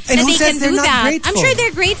 Yeah, and who says they're not grateful? I'm sure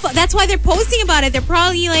they're grateful. That's why they're posting about it. They're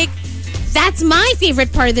probably like, that's my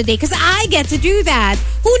favorite part of the day because I get to do that.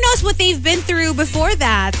 Who knows what they've been through before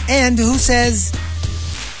that? And who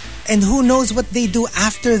knows what they do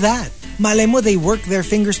after that? Malay mo, they work their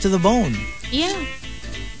fingers to the bone. Yeah.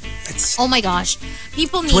 Oh my gosh.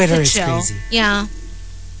 People need Twitter to is chill. crazy. Yeah.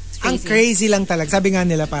 Ang crazy lang talaga. Sabi nga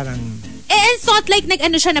nila parang... It's not like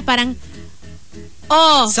nag-ano siya na parang...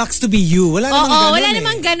 Sucks to be you. Wala namang ganun wala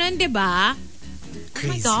namang ganun, diba? Crazy.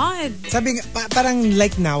 Oh my God. Sabi nga, parang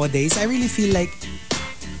like nowadays, I really feel like...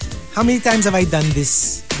 How many times have I done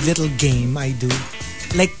this little game I do?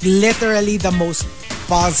 Like literally the most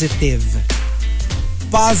positive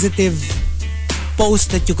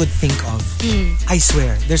post that you could think of. I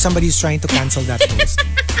swear, there's somebody who's trying to cancel that post.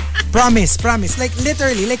 Promise. Like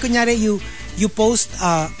literally, like kunyari you post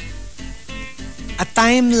a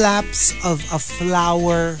time lapse of a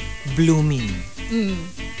flower blooming.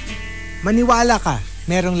 Maniwala ka,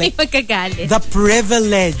 merong like the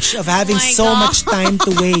privilege of having so much time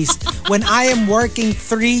to waste when I am working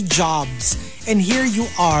 3 jobs and here you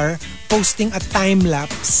are posting a time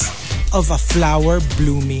lapse of a flower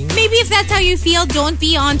blooming. Maybe if that's how you feel, don't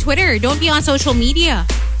be on Twitter. Don't be on social media.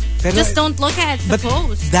 Pero, just don't look at the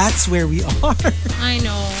post. That's where we are. I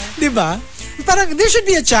know. Diba? Parang there should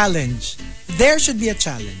be a challenge. There should be a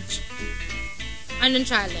challenge. Anong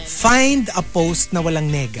challenge? Find a post na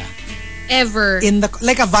walang nega. Ever.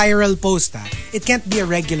 Like a viral post It can't be a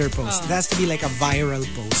regular post. It has to be like a viral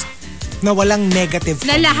post na walang negative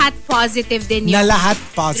Na comment. lahat positive din Na yung lahat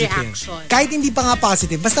positive. reaction. Kahit hindi pa nga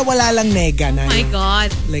positive, basta wala lang nega na. Oh my yung, God.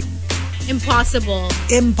 Like, Impossible.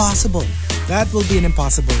 impossible. That will be an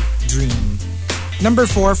impossible dream. Number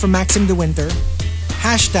 4 from Maxim De Winter.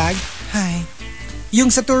 Hashtag, hi. Yung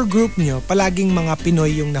sa tour group nyo, palaging mga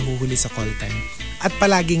Pinoy yung nahuhuli sa call time. At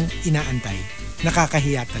palaging inaantay.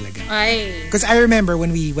 Nakakahiya talaga. Ay. Because I remember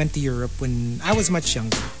when we went to Europe when I was much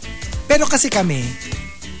younger. Pero kasi kami,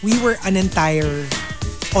 we were an entire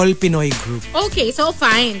all Pinoy group. Okay, so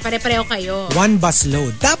fine. Pare-pareho kayo. One bus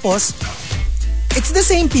load. Tapos, it's the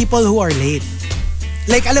same people who are late.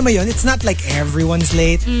 Like, alam mo yun, it's not like everyone's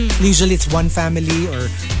late. Usually, it's one family or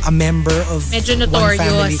a member of Medyo one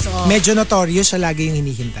family. notorious. Oh. Medyo notorious, siya lagi yung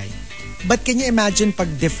hinihintay. But can you imagine pag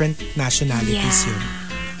different nationalities yun?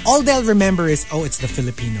 All they'll remember is, oh, it's the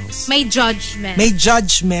Filipinos. May judgment. May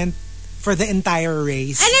judgment for the entire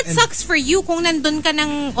race. And it sucks for you kung nandun ka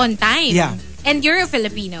ng on time. Yeah. And you're a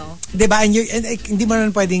Filipino. Diba? And hindi mo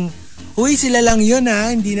naman pwedeng, uy, sila lang yun ha.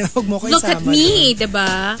 Hindi na, huwag mo ko Look isama at me, doon. diba?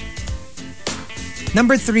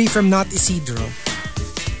 Number 3 from Not Isidro.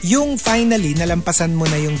 Yung finally, nalampasan mo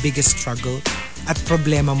na yung biggest struggle at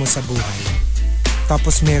problema mo sa buhay.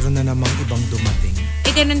 Tapos meron na namang ibang dumating.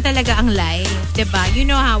 Eh, ganun talaga ang life, diba? You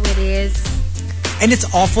know how it is. And it's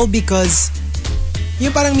awful because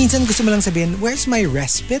yung parang minsan gusto mo lang sabihin, where's my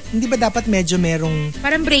respite? Hindi ba dapat medyo merong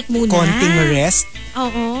Parang break muna. konting rest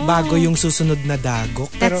Oo. bago yung susunod na dagok?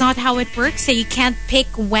 That's not how it works. So you can't pick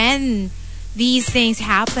when these things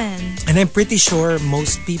happen. And I'm pretty sure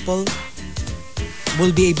most people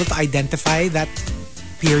will be able to identify that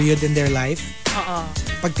period in their life. Oo.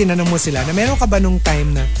 Pag tinanong mo sila, na meron ka ba nung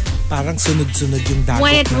time na parang sunod-sunod yung dagok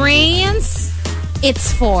When it ng buhay? rains,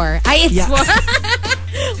 it's 4. It's Yeah. 4.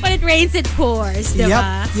 When it rains, it pours,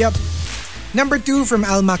 diba? Yep. Number 2 from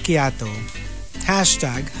Al Macchiato.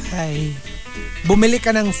 Hashtag, hi. Bumili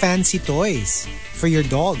ka ng fancy toys for your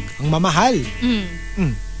dog. Ang mamahal.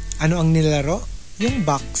 Ano ang nilalaro? Yung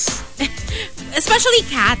box. Especially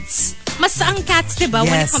cats. Mas ang cats, diba,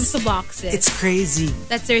 when it Yes. comes to boxes. It's crazy.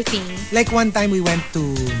 That's their thing. Like one time we went to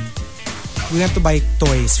buy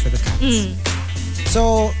toys for the cats.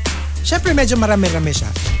 So, syempre medyo marami-rami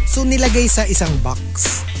siya. So nilagay sa isang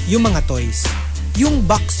box yung mga toys. Yung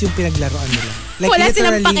box yung pinaglaruan nila. Like Wala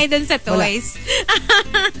silang literally, pake dun sa wala. toys.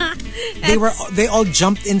 They all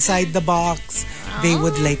jumped inside the box. They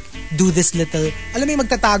would like do this little, alam mo yung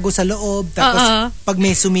magtatago sa loob. Tapos pag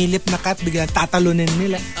may sumilip na cat, biglang tatalunin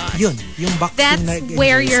nila. Yun, yung box. That's yung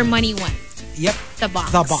where your money went. Yep. The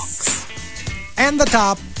box. The box. And the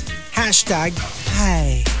top, hashtag,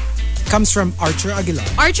 hi, comes from Archer Aguilar.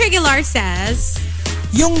 Archer Aguilar says,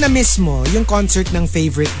 Yung na-miss mo, yung concert ng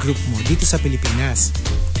favorite group mo dito sa Pilipinas.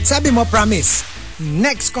 Sabi mo, promise,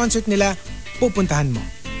 next concert nila, pupuntahan mo.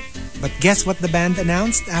 But guess what the band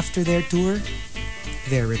announced after their tour?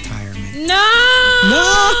 Their retirement. No!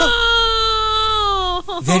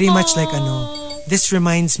 Very much like this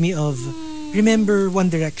reminds me of, remember One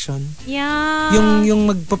Direction? Yeah. Yung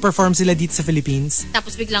magpa-perform sila dito sa Philippines.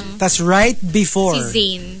 Tapos biglang Tas right before,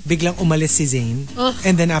 si Zayn. biglang umalis si Zayn. Ugh.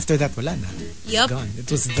 And then after that, wala na. Yup. Gone. It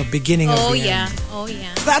was the beginning of Oh the yeah. end. Oh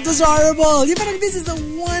yeah. That was horrible. Yung parang this is the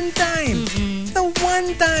one time. The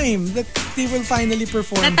one time that they will finally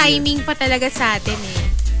perform. Na here. timing pa talaga sa atin eh.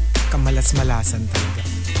 Kamalas-malasan talaga.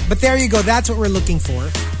 But there you go. That's what we're looking for.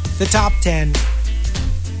 The top 10.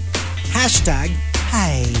 Hashtag,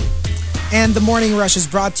 hi. And the Morning Rush is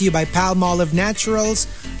brought to you by Palmolive Naturals.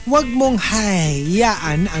 Wag mong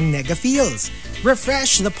hayaan ang nega feels.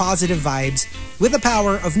 Refresh the positive vibes with the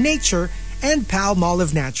power of nature and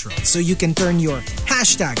Palmolive Naturals, so you can turn your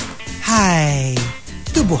hashtag, hi,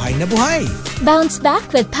 to buhay na buhay. Bounce back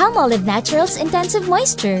with Palmolive Naturals Intensive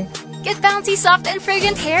Moisture. Get bouncy, soft, and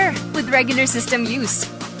fragrant hair with regular system use.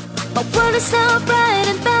 My world is so bright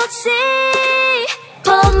and bouncy.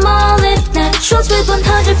 Palmolive Naturals with 100%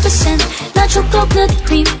 natural coconut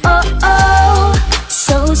cream. Oh, oh.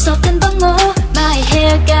 So soft and bango. My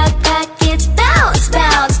hair got back its bounce,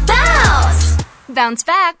 bounce, bounce. Bounce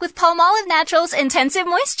back with Palmolive Naturals Intensive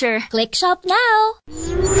Moisture. Click shop now.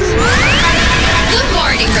 Good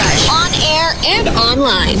Morning Rush. On air and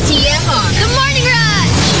online. TMR. Good Morning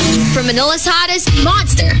Rush. From Manila's hottest,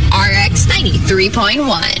 Monster RX 93.1.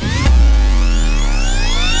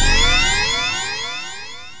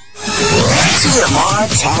 TMR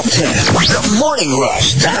Top 10. The Morning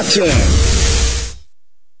Rush Top 10.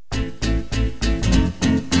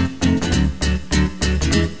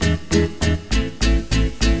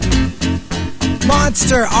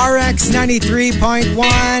 Monster RX 93.1,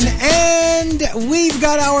 and we've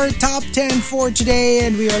got our top 10 for today,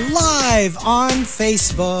 and we are live on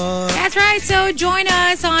Facebook. That's right. So join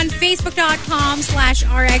us on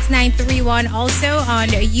Facebook.com/RX931. Also on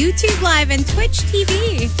YouTube Live and Twitch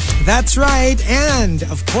TV. That's right. And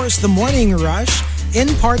of course, the Morning Rush, in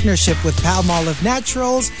partnership with Palmolive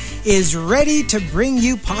Naturals, is ready to bring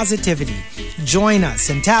you positivity. Join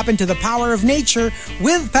us and tap into the power of nature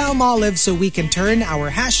with Palmolive so we can turn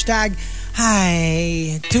our hashtag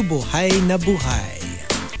Hi to Buhay na Buhay.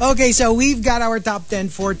 Okay, so we've got our top 10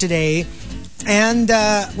 for today, and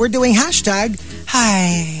we're doing hashtag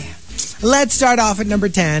Hi. Let's start off at number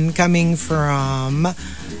 10, coming from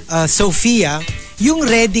Sophia. Yung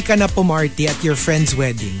ready ka na pumarty at your friend's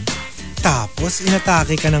wedding, tapos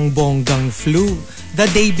inatake ka ng bonggang flu the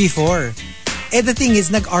day before. The thing is,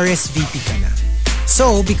 nag-RSVP ka na.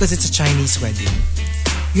 So, because it's a Chinese wedding,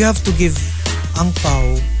 you have to give ang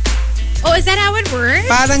pao. Oh, is that how it works?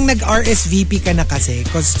 Parang nag-RSVP ka na kasi.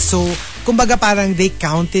 So, kumbaga parang they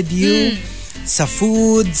counted you sa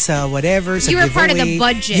food, sa whatever, sa giveaway. You were part of the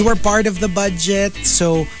budget. You were part of the budget.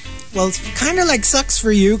 So, well, kind of like sucks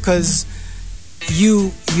for you because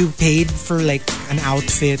you paid for like an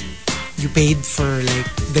outfit. You paid for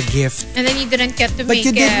like the gift. And then you didn't get to but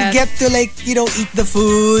you didn't get to like, eat the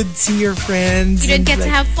food, see your friends. You didn't get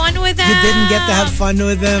to have fun with them. You didn't get to have fun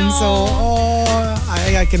with them. No. So,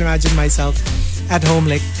 I can imagine myself at home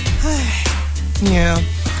like, yeah.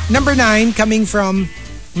 Number 9, coming from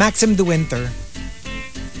Maxim De Winter.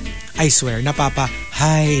 I swear,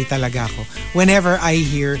 hi talaga ako. Whenever I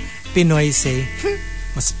hear Pinoy say,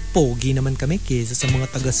 mas pogi naman kami kaysa sa mga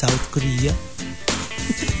taga South Korea.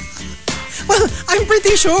 Well, I'm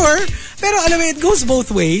pretty sure. Pero alam mo, it goes both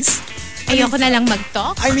ways. Ayoko na lang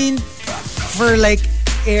mag-talk. I mean, for like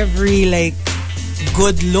every like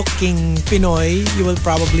good-looking Pinoy, you will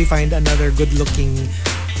probably find another good-looking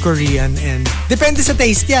Korean, and depende sa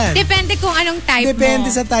taste yan. Depende kung anong type Depende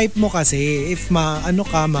mo. sa type mo kasi. If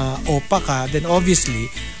ma-opa ka, then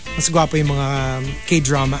obviously, mas gwapo yung mga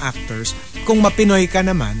K-drama actors. Kung ma-Pinoy ka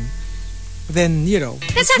naman, then,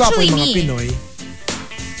 That's mas gwapo actually yung mga me. Pinoy.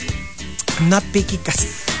 I'm not picky kasi.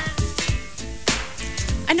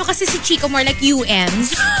 Ano kasi si Chico, more like UN.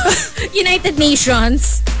 United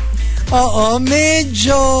Nations. Oo,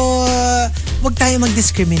 medyo wag tayo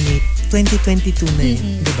mag-discriminate. 2022 na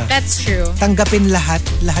yun, di ba? That's true. Tanggapin lahat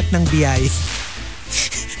ng biyaya.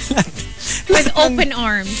 With open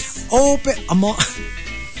arms. Open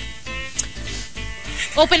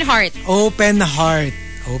heart. Open heart.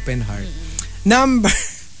 Number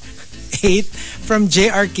 8 from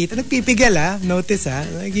JR Kate. Nagpipigil Notice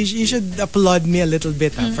Like you should applaud me a little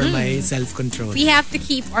bit for my self-control. We have to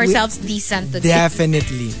keep ourselves decent today.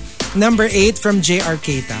 Definitely. Number 8 from JR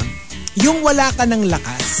Kate. Yung wala ka ng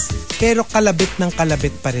lakas, pero kalabit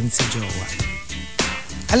pa rin si jowa.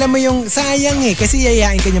 Alam mo yung sayang kasi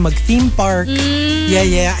yayain ka niya mag-theme park,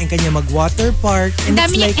 yayain ka niya mag-water park. Ang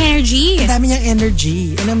dami niyang energy. Ang dami niyang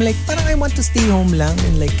energy. And I'm like, parang I want to stay home lang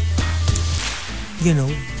and like,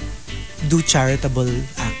 do charitable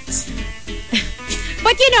acts.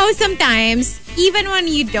 But sometimes, even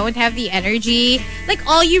when you don't have the energy, like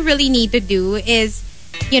all you really need to do is,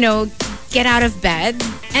 get out of bed.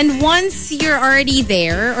 And once you're already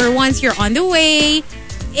there, or once you're on the way,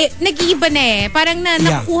 nag-iiba na Parang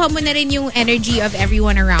nakuha mo na rin yung energy of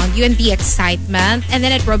everyone around you and the excitement. And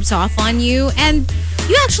then it rubs off on you. And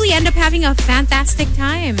you actually end up having a fantastic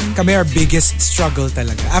time. Kami our biggest struggle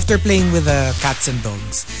talaga. After playing with the cats and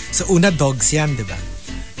dogs. So una dogs yan, di ba?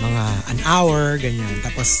 Mga an hour, ganyan.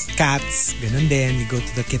 Tapos cats, ganun din. You go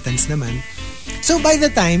to the kittens naman. So by the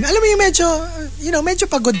time, alam mo yung medyo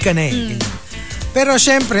pagod ka na ganyan. Pero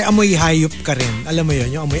syempre, amoy hayop ka rin. Alam mo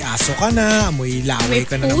yun, yung amoy aso ka na, amoy laway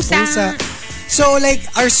ka na ng pusa. So like,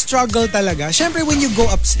 our struggle talaga, syempre when you go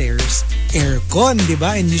upstairs, aircon, di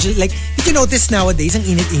ba? And usually, like, did you notice nowadays, ang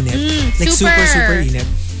init-init? Like super init.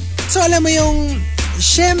 So alam mo yung,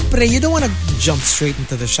 syempre, you don't wanna jump straight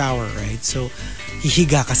into the shower, right? So,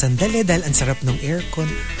 hihiga ka sandali dahil ang sarap ng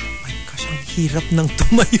aircon. Oh my gosh, ang hirap ng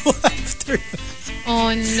tumayo after.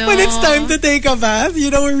 Oh no. When it's time to take a bath,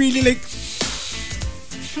 we're really like,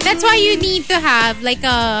 that's why you need to have like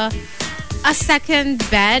a second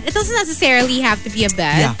bed. It doesn't necessarily have to be a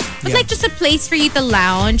bed. But like just a place for you to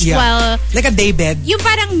lounge while... Like a day bed. Yung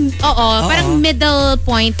parang middle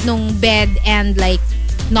point nung bed and like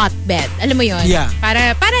not bed. Alam mo yun? Yeah.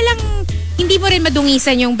 Para lang hindi mo rin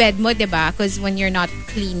madungisan yung bed mo, diba? Because when you're not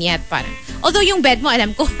clean yet, parang... Although yung bed mo,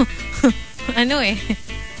 alam ko, ano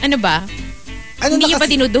ba? Hindi niyo pa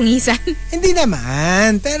dinudungisan? Hindi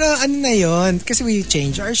naman. Pero ano na yun? Kasi we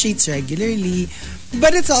change our sheets regularly.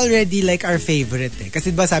 But it's already like our favorite eh.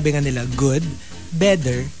 Kasi diba sabi nga nila, good,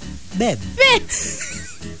 better, bed.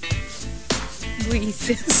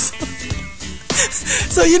 Braces.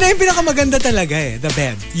 So yun na yung pinakamaganda talaga eh. The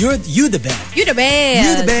bed. You the bed. You the bed.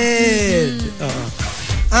 You the bed.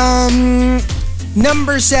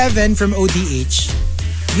 Number 7 from ODH.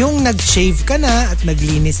 Yung nag-shave ka na at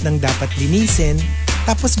naglinis ng dapat linisin,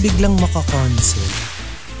 tapos biglang makakonsul.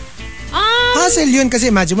 Hassle yun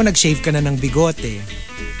kasi imagine mo nag-shave ka na ng bigote.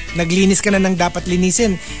 Naglinis ka na ng dapat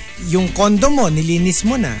linisin. Yung kondo mo, nilinis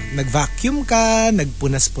mo na. Nag-vacuum ka,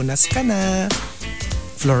 nagpunas-punas ka na.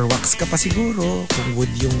 Floor wax ka pa siguro kung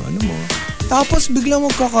wood yung ano mo. Tapos biglang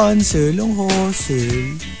magka-cancel ang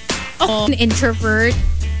hassle. An introvert.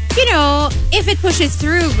 You know, if it pushes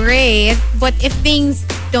through, great. But if things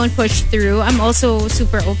don't push through, I'm also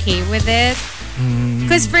super okay with it.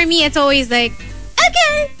 Because for me, it's always like,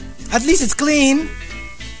 okay. At least it's clean.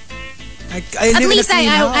 At least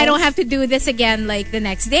I don't have to do this again like the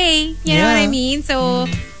next day. You know what I mean? So,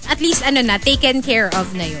 at least taken care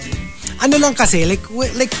of na yun. Ano lang kasi, like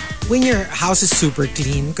when your house is super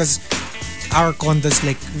clean, because our condo's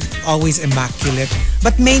like always immaculate.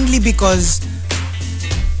 But mainly because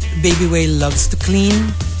Baby Whale loves to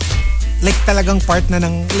clean. Like talagang part na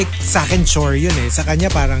ng, like sa akin chore yun eh. Sa kanya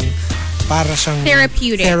para siyang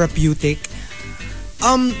therapeutic.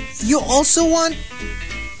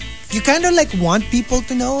 You kind of like want people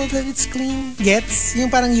to know that it's clean. Gets? Yung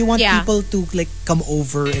parang you want people to like come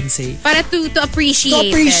over and say. Para to appreciate To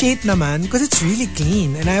appreciate naman because it's really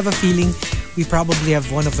clean. And I have a feeling we probably have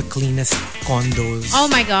one of the cleanest condos. Oh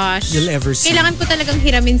my gosh. You'll ever see. Kailangan ko talagang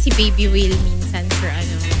hiramin si Baby Whale minsan for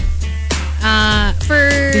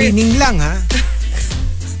for cleaning lang ha.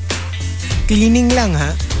 Cleaning lang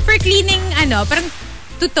ha. For cleaning parang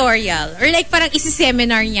tutorial or like parang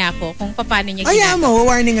isi-seminar niya ako kung paano niya ginagawa. Mo,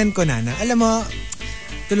 warningan ko na. Alam mo,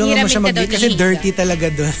 tulungan mo siya kasi dirty talaga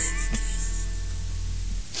doon.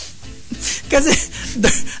 Kasi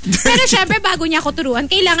dirty. Pero syempre bago niya ako turuan,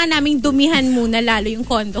 kailangan naming dumihan muna lalo yung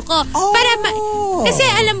kondo ko. Kasi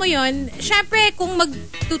alam mo yon, syempre kung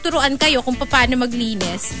magtuturuan kayo kung paano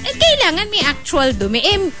maglinis, kailangan may actual dumi.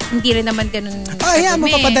 Hindi rin naman ganun.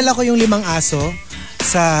 Mapapadala ko yung 5 aso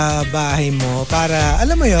sa bahay mo para,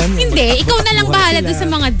 alam mo yon. Hindi, ikaw na lang bahala doon sa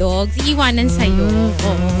mga dogs. Iiwanan sa'yo.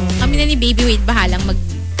 Kami na ni Baby Wade bahalang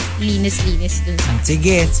maglinis-linis doon sa.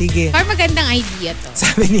 Sige. Para magandang idea to.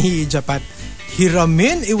 Sabi ni Japat,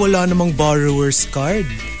 hiramin, wala namang borrower's card.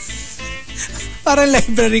 Parang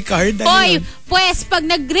library card. Hoy, pues, pag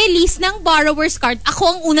nag-release ng borrower's card,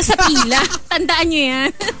 ako ang una sa pila. Tandaan nyo yan.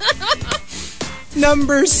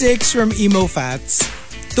 Number 6 from Emo Fats.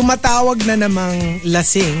 Tumatawag na namang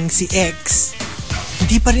lasing si ex.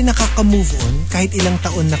 Hindi pa rin nakaka-move on kahit ilang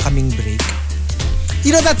taon na kaming break.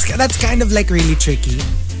 You know, that's kind of like really tricky.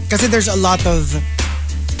 Kasi there's a lot of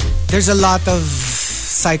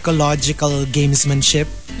psychological gamesmanship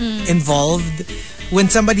involved when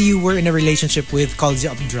somebody you were in a relationship with calls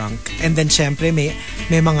you up drunk. And then syempre may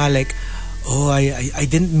mga like, I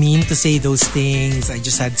didn't mean to say those things. I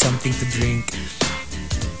just had something to drink.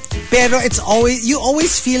 Pero you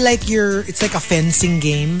always feel like it's like a fencing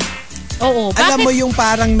game. Oo. Alam mo yung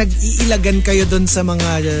parang nag-iilagan kayo dun sa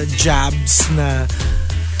mga jabs na,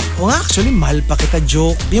 actually, mahal pa kita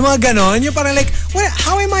joke. Yung mga ganon, yung parang like,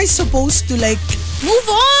 how am I supposed to like, move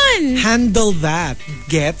on! Handle that,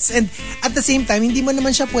 gets? And at the same time, hindi mo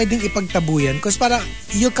naman siya pwedeng ipagtabuyan because parang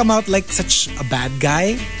you'll come out like such a bad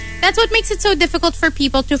guy. That's what makes it so difficult for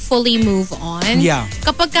people to fully move on. Yeah.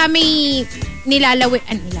 Kapag ka may nilalawit,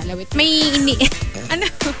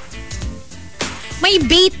 may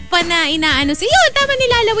bait pa na inaano sa'yo. Tama,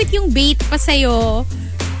 nilalawit yung bait pa sa'yo.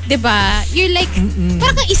 Diba? You're like,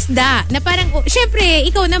 parang kang isda. Na parang, syempre,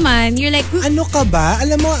 ikaw naman, you're like, ano ka ba?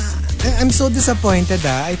 Alam mo, I'm so disappointed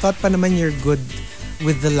I thought pa naman you're good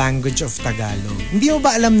with the language of Tagalog. Hindi mo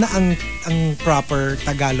ba alam na ang proper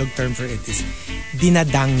Tagalog term for it is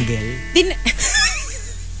dinadanggel?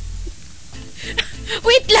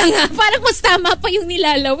 Wait lang parang mas tama pa yung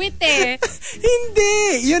nilalawit eh.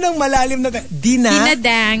 Hindi. Yun ang malalim na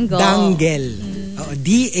dinadanggel. Danggel.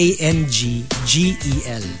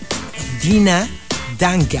 D-A-N-G-G-E-L.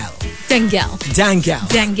 Dinadanggel. Danggel.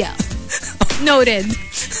 Noted.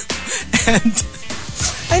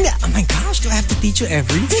 And oh my gosh, do I have to teach you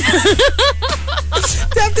everything?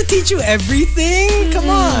 Do I have to teach you everything? Come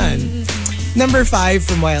on. Number 5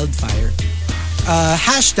 from Wildfire.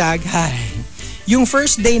 Hashtag, hi. Yung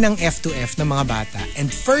first day ng F2F ng mga bata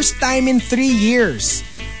and first time in 3 years.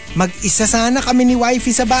 Mag-isa sana kami ni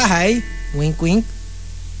wifey sa bahay, Wink, wink.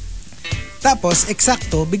 Tapos,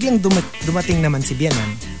 eksakto, biglang dumating naman si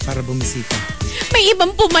Bianan para bumisita. May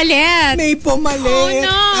ibang pumalit. May pumalit. Oh,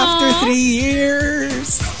 no. After 3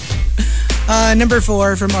 years. Number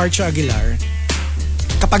 4 from Archo Aguilar.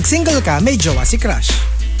 Kapag single ka, may jowa si crush.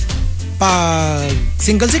 Pag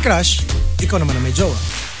single si crush, ikaw naman ang may jowa.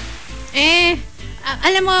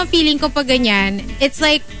 Alam mo, feeling ko pag ganyan, it's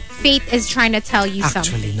like fate is trying to tell you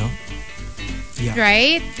something. Actually, no? Yeah.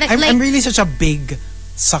 Right? I'm really such a big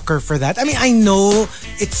sucker for that. I mean, I know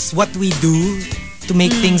it's what we do to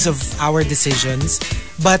make things of our decisions,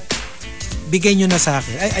 but bigay nyo na sa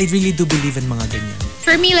akin. I really do believe in mga ganyan.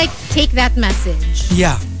 For me, like, take that message.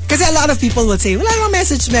 Yeah. Kasi a lot of people will say, wala namang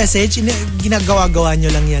message. Ginagawa-gawa nyo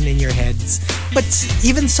lang yan in your heads. But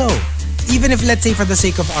even so, even if, let's say, for the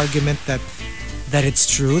sake of argument that it's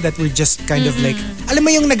true, that we're just kind of like, alam mo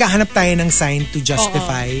yung naghahanap tayo ng sign to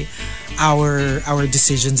justify our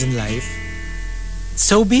decisions in life,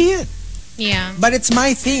 so be it. Yeah. But it's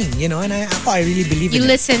my thing, you know, and I really believe in it. You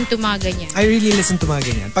listen to mga ganyan. I really listen to mga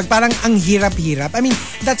ganyan. Pag parang ang hirap-hirap, I mean,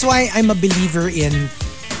 that's why I'm a believer in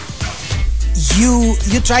you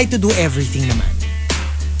try to do everything naman.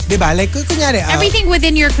 Diba? Like, kunyari, everything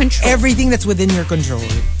within your control. Everything that's within your control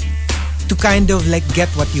to kind of like get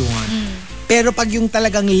what you want. Pero pag yung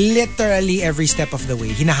talagang literally every step of the way,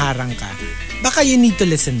 hinaharang ka, baka you need to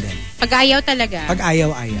listen then. Pag ayaw talaga. Pag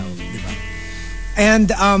ayaw, diba?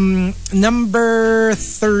 And number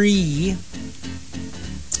 3,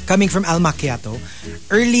 coming from Al Macchiato,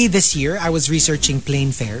 early this year, I was researching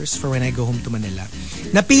plane fares for when I go home to Manila.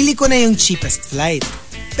 Napili ko na yung cheapest flight.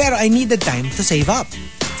 Pero I needed time to save up.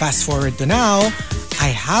 Fast forward to now,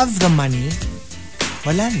 I have the money.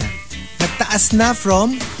 Wala na. Nagtaas na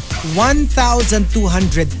from 1,200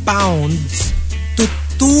 pounds to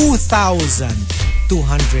 2,200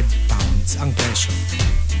 pounds ang presyo.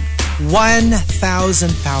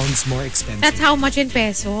 1,000 pounds more expensive. That's how much in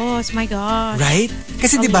pesos. My God. Right?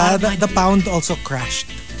 Kasi diba, the pound also crashed.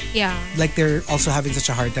 Yeah. Like they're also having such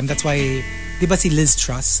a hard time. That's why, diba si Liz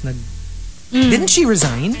Truss, didn't she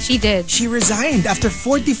resign? She did. She resigned after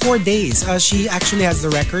 44 days. She actually has the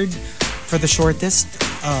record for the shortest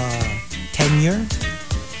tenure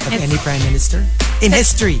of any prime minister in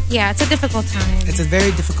history. Yeah, it's a difficult time. It's a very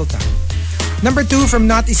difficult time. Number 2 from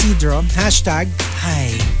Not Isidro, hashtag,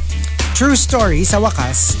 hi. True story, sa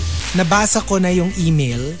wakas, nabasa ko na yung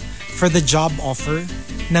email for the job offer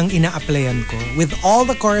ng ina-applyan ko with all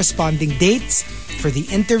the corresponding dates for the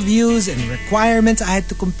interviews and requirements I had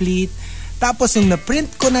to complete. Tapos nung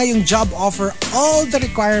na-print ko na yung job offer, all the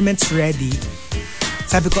requirements ready,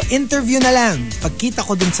 sabi ko, interview na lang. Pagkita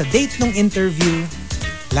ko dun sa date ng interview,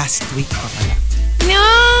 last week pa pala. No!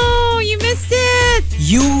 You missed it!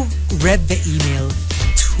 You read the email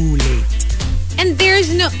too late. And there's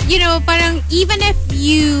no, parang even if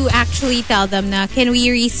you actually tell them na, can we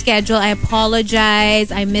reschedule? I apologize.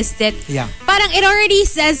 I missed it. Yeah. Parang it already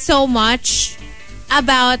says so much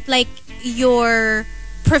about like your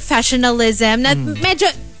professionalism na medyo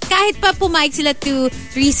kahit pa pumayag sila to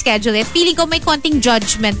reschedule it, feeling ko may konting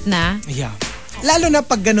judgment na. Yeah. Lalo na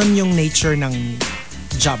pag ganun yung nature ng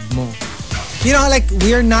job mo. You know, like,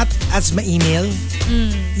 we're not as ma-email.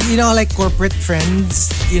 You know, like corporate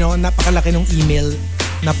friends, napakalaki ng email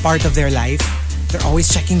na part of their life. They're always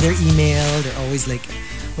checking their email. They're always like,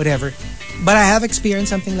 whatever. But I have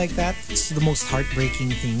experienced something like that. It's the most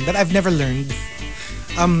heartbreaking thing that I've never learned.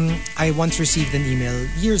 I once received an email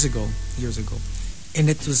years ago. And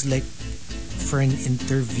it was like for an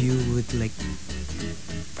interview with like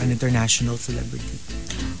an international celebrity.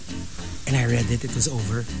 And I read it. It was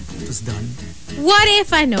over. It was done. What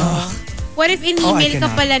if What if in-email ka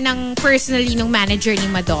cannot. pala ng personally ng manager ni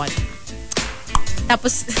Madonna?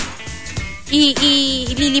 Tapos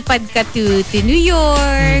ililipad ka to New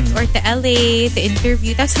York or to LA to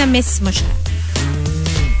interview. Tapos na-miss mo siya.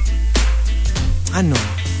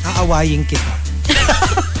 Aawayin kita.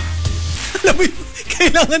 Alam mo,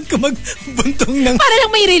 kailangan ko magbuntong ng... Para lang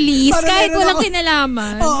may release, Para kahit meron walang ako-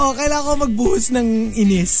 kinalaman. Oo, kailangan ko magbuhos ng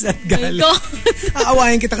inis at galit. God.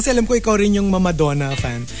 Aawayin kita kasi alam ko ikaw rin yung Madonna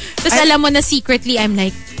fan. Tapos alam mo na secretly, I'm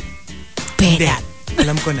like, Hindi.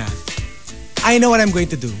 Alam ko na. I know what I'm going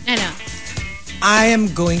to do. ano? I am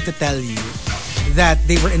going to tell you that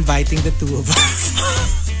they were inviting the two of us.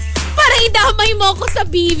 Para idamay mo ako sa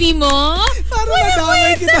BV mo? Para Walang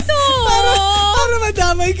madamay kwenta kita. to. Para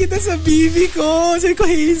madamay kita sa BV ko. Sabi ko,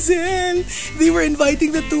 Hazel, they were inviting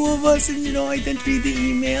the two of us and I didn't read the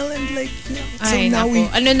email and like, so Ay, now naku.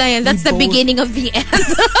 Ano na yan? That's the both- beginning of the end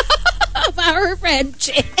of our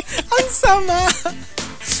friendship. Ang sama.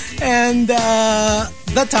 And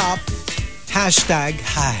the top, hashtag,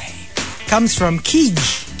 hi. comes from Keej.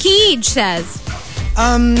 Keej says,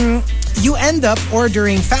 You end up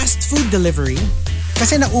ordering fast food delivery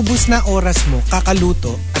kasi naubos na oras mo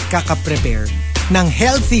kakaluto at kakaprepare ng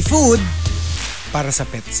healthy food para sa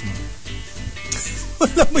pets mo.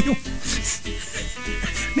 Wala mo yung...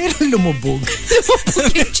 Merong lumubog.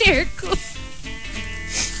 lumubog yung chair ko.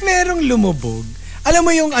 Merong lumubog. Alam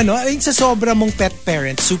mo yung yung sa sobra mong pet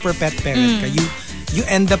parent, super pet parent ka, you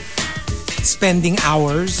end up spending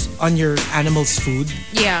hours on your animal's food.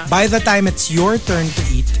 Yeah. By the time it's your turn to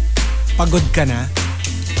eat, pagod ka na,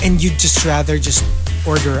 and you'd just rather just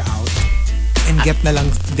order out and get na lang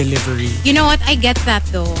delivery. You know what? I get that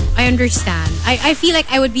though. I understand. I feel like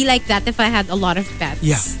I would be like that if I had a lot of pets.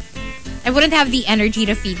 Yeah. I wouldn't have the energy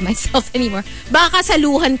to feed myself anymore. Baka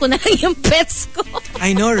saluhan ko na lang yung pets ko.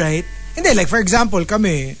 I know, right? Hindi, like for example,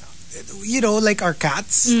 kami, like our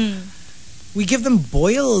cats, we give them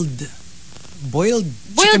boiled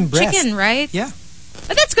chicken breast. Chicken, right? Yeah.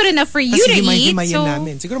 But that's good enough for you to eat. So,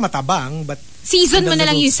 namin. Siguro matabang, but... Season mo na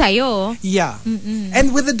lang yung sayo. Yeah.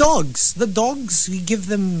 And with the dogs, we give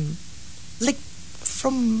them like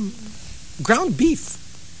from ground beef.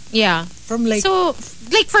 Yeah. From like... So,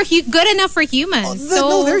 like good enough for humans.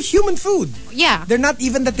 No, they're human food. Yeah. They're not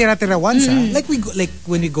even the tira-tira ones. Like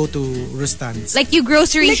when we go to Rustan's. Like you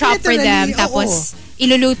grocery shop for them, tapos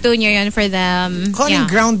iluluto nyo yun for them. Calling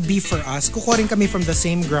ground beef for us, kukuha rin kami from the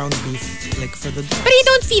same ground beef like for the dogs. But you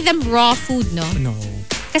don't feed them raw food, no? No.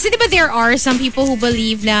 Kasi diba there are some people who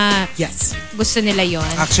believe na yes, gusto nila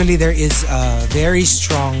yon. Actually, there is a very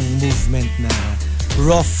strong movement na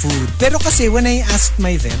raw food. Pero kasi when I asked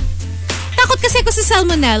my vet, takot kasi ako sa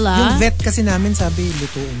salmonella. Yung vet kasi namin sabi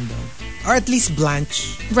lutuin daw. Or at least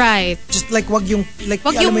blanch. Right. Just like wag yung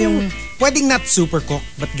alam mo yung pwedeng not super cook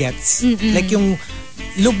but gets. Like yung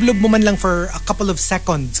lub-lub mo man lang for a couple of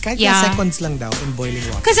seconds. Kahit seconds lang daw in boiling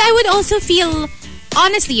water. Because I would also feel,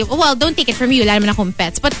 honestly, well, don't take it from you, wala naman akong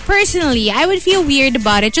pets, but personally, I would feel weird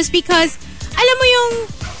about it just because, alam mo yung,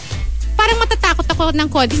 parang matatakot ako ng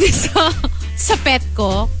konti sa pet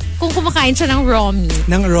ko kung kumakain siya ng raw meat.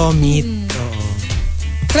 Ng raw meat, oo.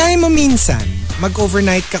 Try mo minsan,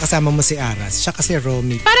 mag-overnight ka kasama mo si Aras, siya kasi raw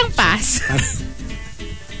meat. Parang pass.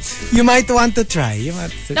 You might want to try.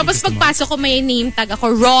 Tapos pagpasok ko may name tag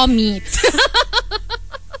ako, raw meat.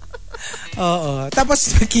 Oo.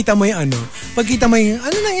 Tapos pagkita mo yung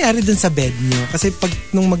ano nangyari dun sa bed nyo? Kasi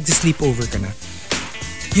nung mag-sleep over ka na,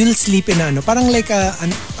 you'll sleep in parang like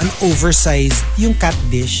an oversized, yung cat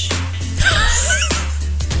dish.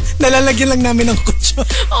 Nalalagyan lang namin ng kutso.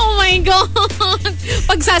 Oh my God!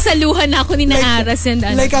 Pagsasaluhan na ako ni Naaras and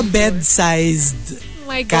like a bed-sized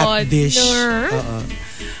cat dish.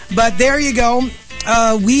 But there you go.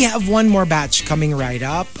 We have one more batch coming right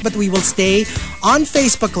up, but we will stay on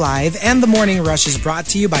Facebook Live, and the Morning Rush is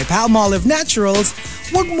brought to you by Palmolive Naturals.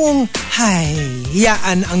 Wag mong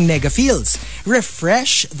hayaan ang nega feels.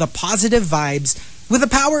 Refresh the positive vibes with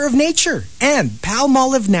the power of nature and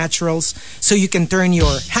Palmolive Naturals, so you can turn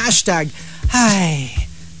your hashtag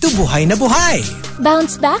to buhay na buhay.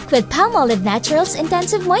 Bounce back with Palmolive Naturals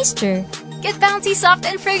Intensive Moisture. Get bouncy, soft,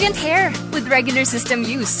 and fragrant hair with regular system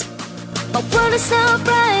use. My world is so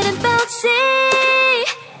bright and bouncy.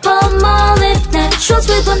 Palmolive Naturals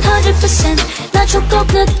with 100% natural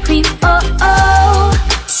coconut cream. Oh,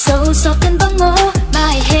 so soft and bango.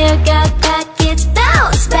 My hair got back its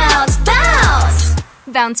bounce, bounce, bounce.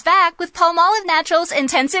 Bounce back with Palmolive Naturals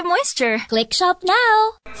Intensive Moisture. Click shop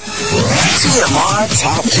now. TMR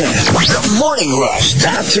Top 10. The Morning Rush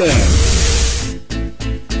Top 10.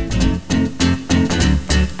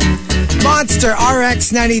 Monster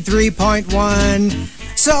RX 93.1.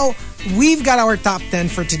 So, we've got our top 10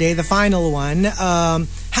 for today, the final one.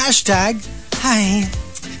 Hashtag,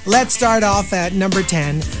 let's start off at number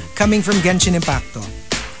 10, coming from Genshin Impacto.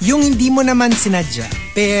 Yung hindi mo naman sinadya,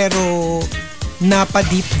 pero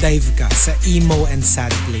napa-deep dive ka sa emo and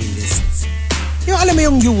sad playlists. Yung alam mo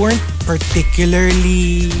yung you weren't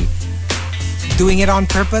particularly doing it on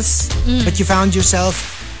purpose, but you found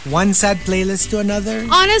yourself one sad playlist to another?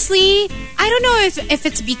 Honestly, I don't know if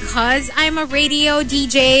it's because I'm a radio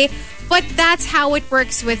DJ, but that's how it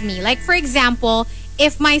works with me. Like, for example,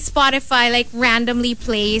 if my Spotify randomly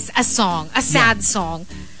plays a song, a sad song,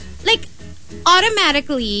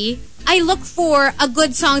 automatically I look for a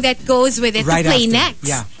good song that goes with it to play next.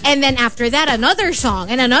 Yeah. And then after that, another song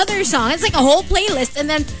and another song. It's like a whole playlist. And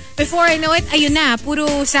then before I know it, ayun na,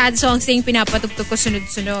 puro sad songs na yung pinapatugtog ko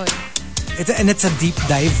sunod-sunod. And it's a deep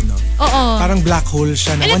dive, no? Oo. Parang black hole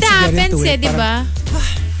siya. Na and once it you get happens into it, di ba?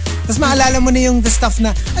 Tapos maalala mo na yung the stuff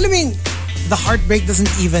na, alam mo yung, the heartbreak doesn't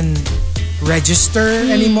even register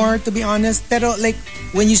anymore, to be honest. Pero like,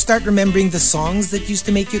 when you start remembering the songs that used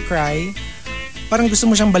to make you cry, parang gusto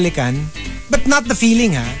mo siyang balikan. But not the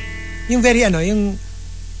feeling, ha? Yung very yung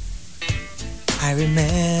I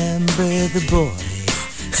remember the boy,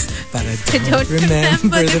 but I don't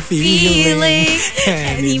remember the feeling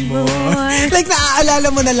anymore. Like, naaalala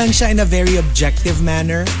mo na lang siya in a very objective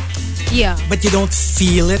manner. Yeah. But you don't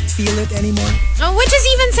feel it anymore. Oh, which is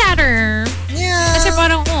even sadder. Yeah. Kasi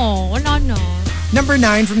parang, wala na. Number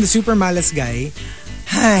 9 from the Super Malas guy.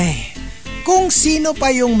 Ay, kung sino pa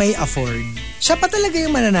yung may afford, siya pa talaga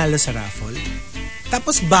yung mananalo sa raffle.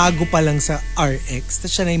 Tapos bago pa lang sa RX,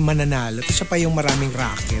 tapos siya na yung mananalo, tapos siya pa yung maraming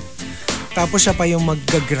racket. Tapos siya pa yung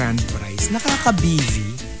magga-grand prize. Nakaka-BV.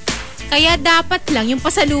 Kaya dapat lang yung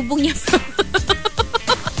pasalubong niya from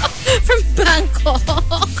Bangkok.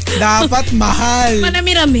 Dapat mahal.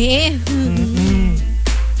 Manami-rami.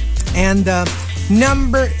 And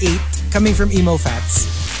number 8, coming from Emo Fats,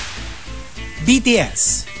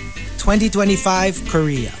 BTS 2025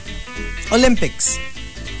 Korea, Olympics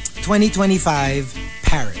 2025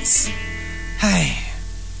 Paris. Ay,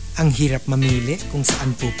 ang hirap mamili kung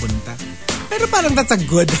saan pupunta. Pero parang that's a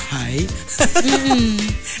good high.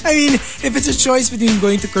 I mean, if it's a choice between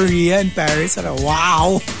going to Korea and Paris,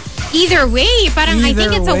 wow. Either way, parang I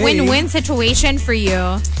think it's a way. win-win situation for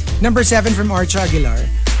you. Number 7 from Archer Aguilar.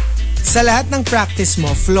 Sa lahat ng practice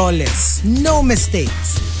mo, flawless. No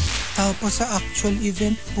mistakes. Tapos sa actual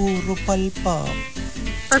event, puro palpak.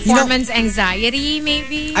 Performance anxiety,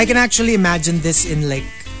 maybe? I can actually imagine this in like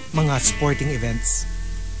mga sporting events.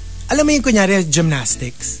 Alam mo yung kunyari,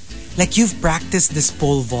 gymnastics. Like you've practiced this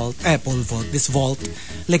this vault,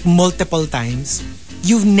 like multiple times.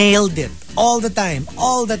 You've nailed it all the time.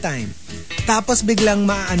 Tapos biglang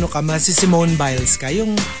si Simone Biles ka,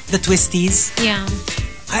 yung the twisties. Yeah.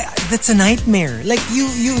 That's a nightmare. Like you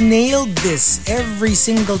nailed this every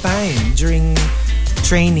single time during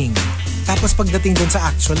training. Tapos pagdating dun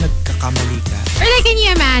sa actual, nagkakamali ka. Or like, can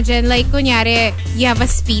you imagine, like, kunyari, you have a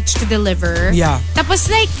speech to deliver. Yeah. Tapos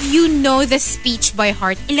like, you know the speech by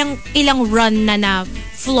heart. Ilang run na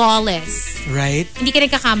flawless. Right? Hindi ka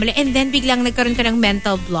nagkakamali. And then biglang nagkaroon ka ng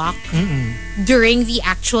mental block during the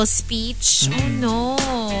actual speech. Oh no.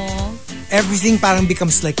 Everything parang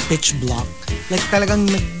becomes like pitch black. Like talagang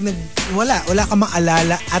wala ka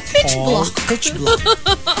maalala at pitch all. Block. Pitch black.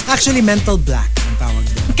 Actually, mental black ang tawag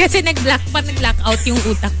doon. Kasi nag-black out yung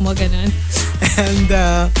utak mo, ganun. And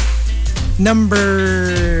number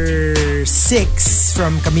 6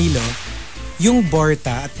 from Camilo, yung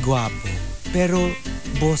Borta at Guapo, pero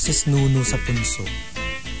boses nuno sa punso.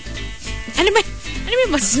 Ano ba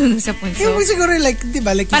mas nuno sa punso? Yung siguro like, di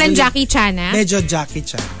ba? Like, parang Jackie Chan, ha? Medyo Jackie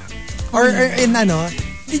Chan. Or in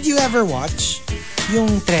did you ever watch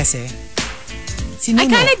yung 13? Si Nuno. I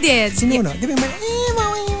kinda did. Si Nuno. Di ba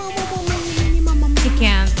I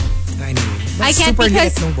can't. Anyway, I can't super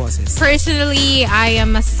because liit ng boses. Personally, I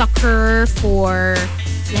am a sucker for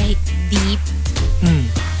like deep,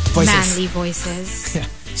 Voices. manly voices. Yeah.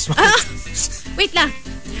 Wait lang.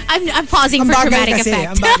 I'm pausing for dramatic effect.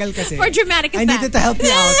 Ang bagal kasi. For dramatic effect. I needed to help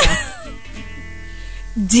you out.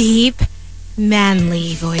 Deep,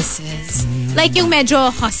 manly voices. Like yung medyo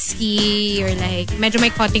husky or like medyo may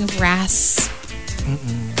cutting rasp.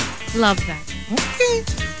 Love that. Okay.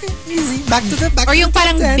 Easy. Back to Or yung top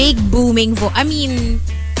parang 10. big booming voice. I mean,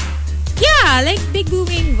 yeah, like big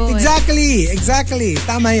booming voice. Exactly.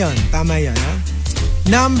 Tama yon. Ha?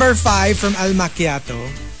 Number 5 from Al Macchiato.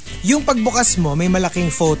 Yung pagbukas mo, may malaking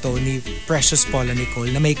photo ni Precious Paula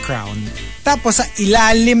Nicole na may crown. Tapos sa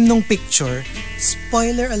ilalim ng picture,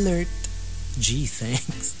 spoiler alert, gee,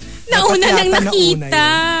 thanks. Nauna Dapat nang nakita.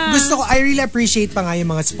 yun. Gusto ko, I really appreciate pa nga yung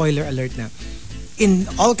mga spoiler alert na in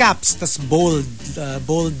all caps, tas bold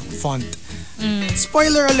font.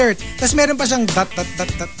 Spoiler alert. Tas meron pa siyang dot,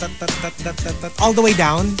 all the way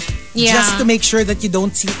down. Yeah. Just to make sure that you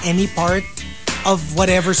don't see any part of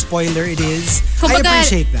whatever spoiler it is. Kumbaga, I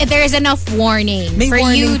appreciate that. There's enough warning May for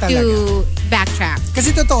warning you to talaga. backtrack.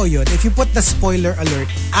 Kasi totoo yun. If you put the spoiler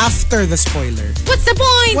alert after the spoiler, What's the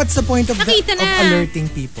point? what's the point of Nakita na.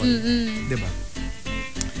 alerting people? Diba?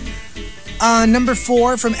 Number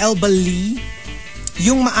 4 from Elba Lee.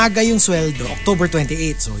 Yung maaga yung sweldo, October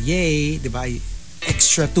 28. So, yay. Diba?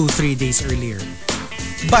 Extra 2-3 days earlier.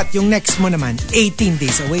 But yung next mo naman, 18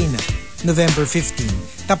 days away na. November 15.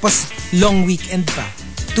 Tapos, long weekend pa.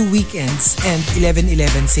 2 weekends and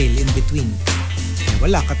 11/11 sale in between.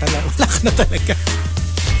 Wala ka na talaga.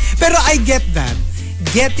 Pero I get that.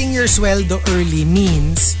 Getting your sweldo early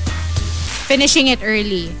means Finishing it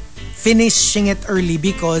early. finishing it early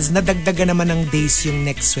because nadagdagan naman ng days yung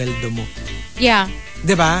next sweldo mo. Yeah.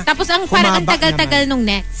 Diba? Tapos parang ang Humaba tagal-tagal naman. nung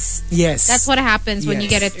next. Yes. That's what happens when you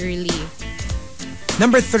Yes. get it early.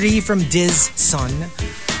 Number 3 from Diz Son.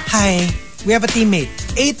 Hi, we have a teammate.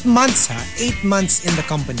 8 months, 8 months in the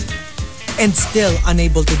company. And still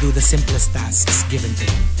unable to do the simplest tasks given to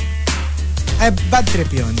him. Ay, bad trip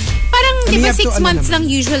yun. Parang, And di we ba have to, 6 months naman. lang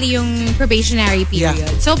usually yung probationary period.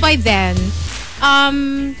 Yeah. So by then,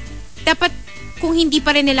 dapat kung hindi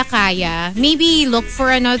pa rin nila kaya, maybe look for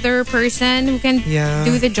another person who can Yeah.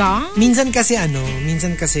 do the job. Minsan kasi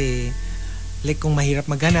like kung mahirap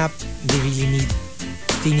maghanap, they need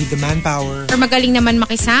the manpower. Or magaling naman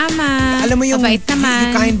makisama. Alam mo yung mabait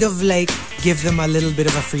naman. you kind of like give them a little bit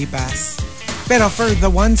of a free pass. Pero for the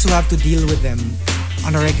ones who have to deal with them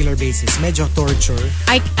on a regular basis, medyo torture.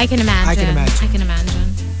 I can imagine. I can imagine. I can imagine.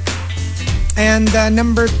 And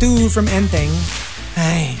number 2 from Enteng.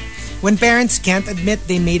 Ay, when parents can't admit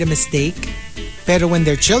they made a mistake, pero when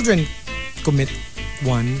their children commit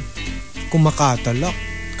one, kumakatalak.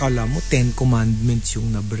 Kala mo 10 commandments yung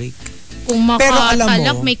na-break. Kung Pero alam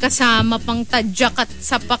makatalak, mo- may kasama pang tadyak at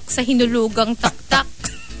sapak sa hinulugang taktak.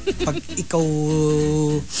 Pag ikaw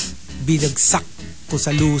binagsak ko sa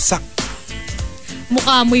lusak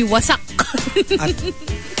Mukha mo'y wasak. at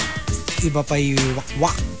iba pa yung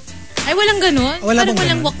wakwak. Ay, walang ganun. Wala Parang bang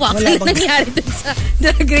walang ganun? wakwak Wala na bang- nangyari dun sa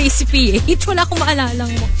Drag Race PH. Wala akong maalalang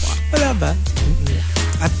wakwak. Wala ba?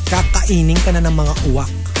 Mm-mm. At kakainin ka na ng mga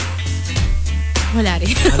uwak. Wala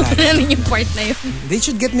rin. Wala rin. Wala rin yung part na yun. They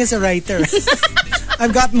should get me as a writer.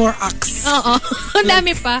 I've got more acts. Oo. Ang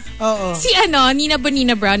dami pa. Oo. Si Nina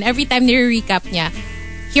Bonina Brown, every time nire-recap niya,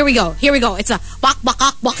 here we go. It's a wak,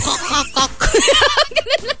 bakak, wakak, wakak.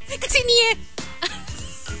 Ganun lang. Kasi niya,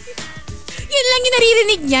 yun lang yung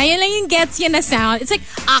naririnig niya. Yun lang yung gets niya na sound. It's like,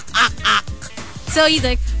 ak, ak, ak. So he's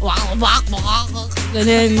like, wak, wak, wakak.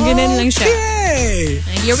 Ganun lang siya. Okay.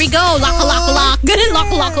 And here we go. Lock, lock, lock. Ganun,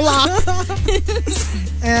 lock, lock, lock.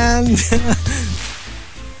 And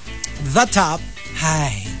the top,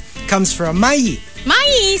 comes from Mai.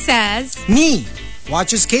 Mai says, Me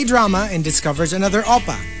watches K-drama and discovers another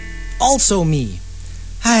oppa. Also me.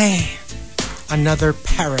 Another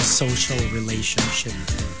parasocial relationship.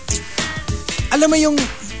 Alam mo yung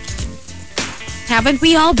haven't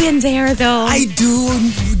we all been there though? I do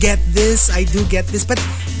get this.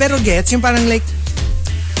 Pero gets yung parang like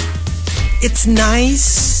it's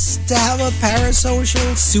nice to have a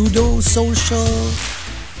parasocial, pseudo-social,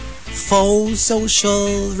 faux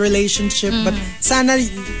social relationship, but sana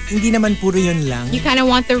hindi naman puro yun lang. You kind of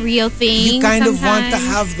want the real thing. You kind of want to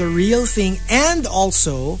sometimes. have the real thing and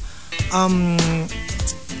also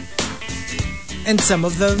and some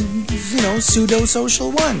of the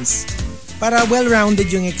pseudo-social ones. Para well-rounded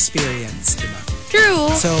yung experience, diba? True.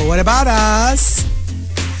 So, what about us?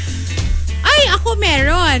 Ay, ako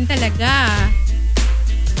meron talaga.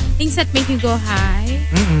 Things that make you go high.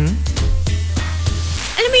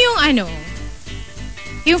 Alam mo yung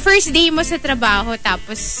yung first day mo sa trabaho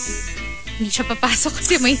tapos hindi siya papasok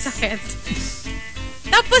kasi may sakit.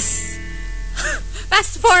 Tapos,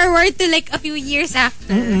 fast forward to like a few years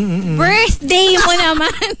after. Birthday mo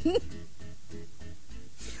naman.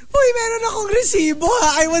 Uy, meron akong resibo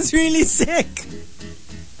ha. I was really sick.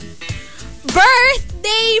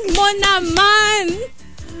 Birthday mo naman.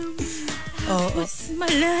 Oo. Tapos,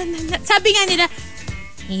 sabi nga nila,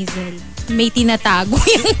 Hazel, may tinatago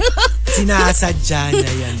yan. Sinasadya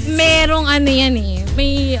na yan. Merong yan eh.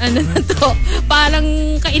 May na to.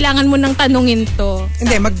 Parang kailangan mo nang tanungin to.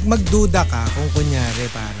 Hindi, magduda ka kung kunyari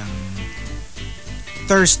parang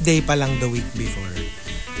Thursday pa lang the week before.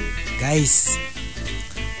 Guys,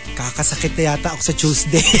 kakasakit na yata ako sa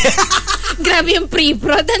Tuesday. Grabe yung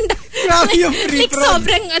pre-prod. Grabe yung pre-prod. Like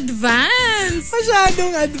sobrang advance.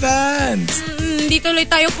 Masyadong advanced. Hindi tuloy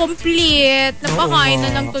tayo complete. Napakain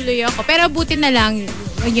na lang tuloy ako. Pero buti na lang,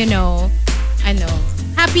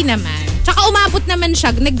 happy naman. Tsaka umabot naman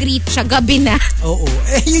siya, nag-greet siya, gabi na. Oo.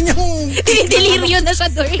 Yun yung... Deliryo na siya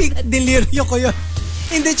doon. Deliryo ko yun.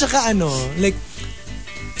 Hindi, tsaka like,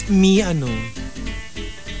 me,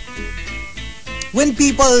 when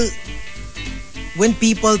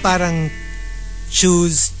people parang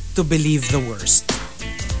choose to believe the worst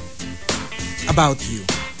about you.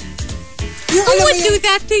 Yung, Who alam mo would do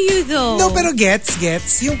that to you though? No, pero gets.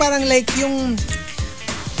 Yung parang like, yung...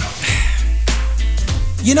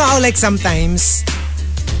 You know how like sometimes...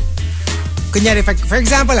 Kunyari, for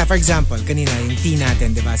example, kanina, yung tea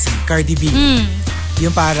natin, di ba? Si Cardi B.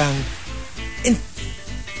 Yung parang...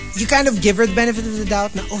 you kind of give her the benefit of the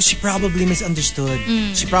doubt na, she probably misunderstood.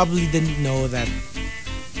 She probably didn't know that,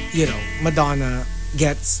 Madonna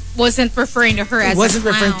wasn't referring to her as wasn't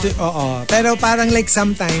a clown. referring to, Pero parang like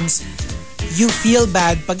sometimes, you feel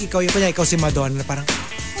bad pag ikaw si Madonna na parang,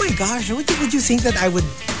 oh my gosh, would you think that I would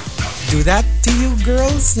do that to you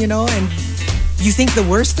girls, you know, and you think the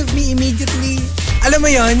worst of me immediately? Alam mo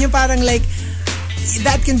yon, yung parang like,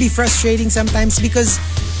 that can be frustrating sometimes because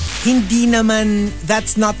hindi naman,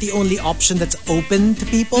 that's not the only option that's open to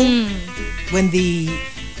people when they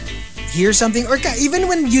hear something, or even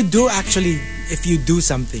when you do actually, if you do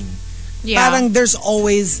something, parang there's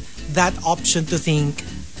always that option to think,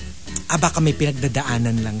 baka may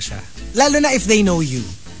pinagdadaanan lang siya. Lalo na if they know you.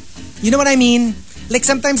 You know what I mean? Like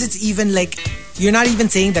sometimes it's even like, you're not even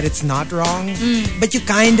saying that it's not wrong, but you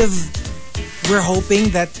kind of, we're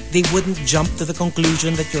hoping that they wouldn't jump to the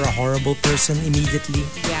conclusion that you're a horrible person immediately.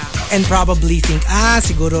 Yeah. And probably think,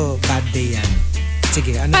 siguro bad day yan.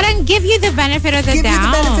 Sige, ano? Parang give you the benefit of the Give doubt. you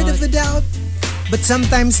the benefit of the doubt. But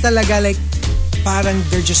sometimes talaga like, parang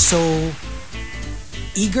they're just so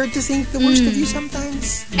eager to think the worst of you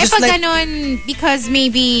sometimes. Just pag like, ganun, because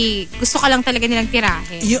maybe gusto ka lang talaga nilang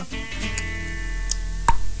tirahin.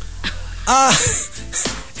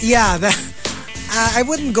 Yeah, that, I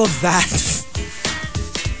wouldn't go that.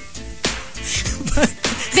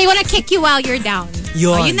 They wanna kick you while you're down.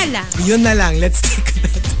 Yun. Yun na lang. Yun na lang. Let's take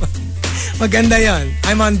that one. Maganda yun.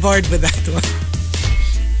 I'm on board with that one.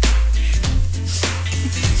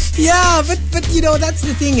 Yeah, but you know, that's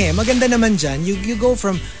the thing eh. Maganda naman dyan. You go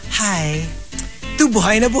from hi to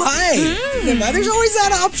buhay na buhay. Diba? There's always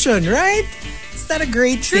that option, right? Is that a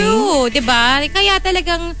great thing? True, diba? Kaya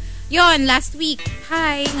talagang, yon last week,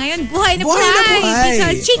 hi, ngayon, buhay na buhay.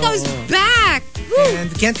 Because Chico's back. Woo!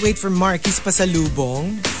 And can't wait for Marky's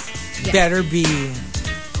pasalubong. Yeah. Better be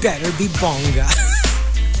bongga.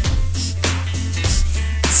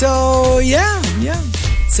 So, yeah.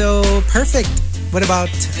 So, perfect. What about,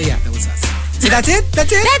 that was us. So that's it?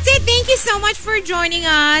 That's it? That's it. Thank you so much for joining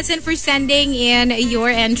us and for sending in your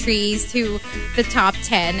entries to the top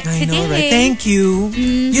 10 I today. know, right? Thank you.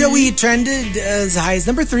 You know, we trended as high as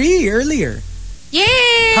number 3 earlier.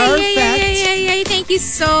 Yay! Perfect. Yay. Thank you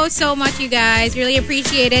so much, you guys. Really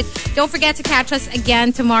appreciate it. Don't forget to catch us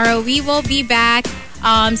again tomorrow. We will be back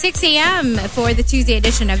 6 a.m. for the Tuesday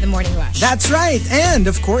edition of The Morning Rush. That's right. And,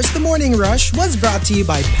 of course, The Morning Rush was brought to you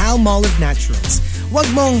by Palmolive Naturals. Wag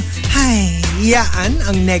mong hayaan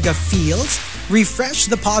ang nega feels. Refresh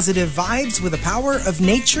the positive vibes with the power of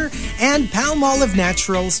nature and Palmolive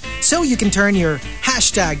Naturals so you can turn your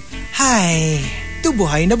hashtag hi to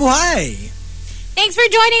buhay na buhay. Thanks for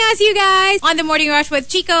joining us, you guys, on The Morning Rush with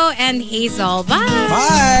Chico and Hazel. Bye!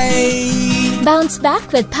 Bye! Bounce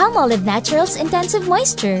back with Palmolive Naturals Intensive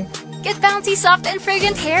Moisture. Get bouncy, soft, and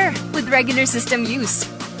fragrant hair with regular system use.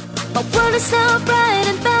 My world is so bright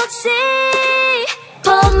and bouncy.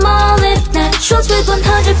 Palmolive Naturals with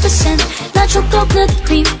 100% natural coconut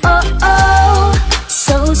cream. Oh,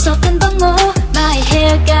 so soft and bango. My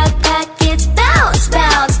hair got back its bounce,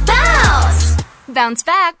 bounce, bounce. Bounce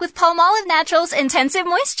back with Palmolive Naturals Intensive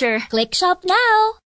Moisture. Click shop now.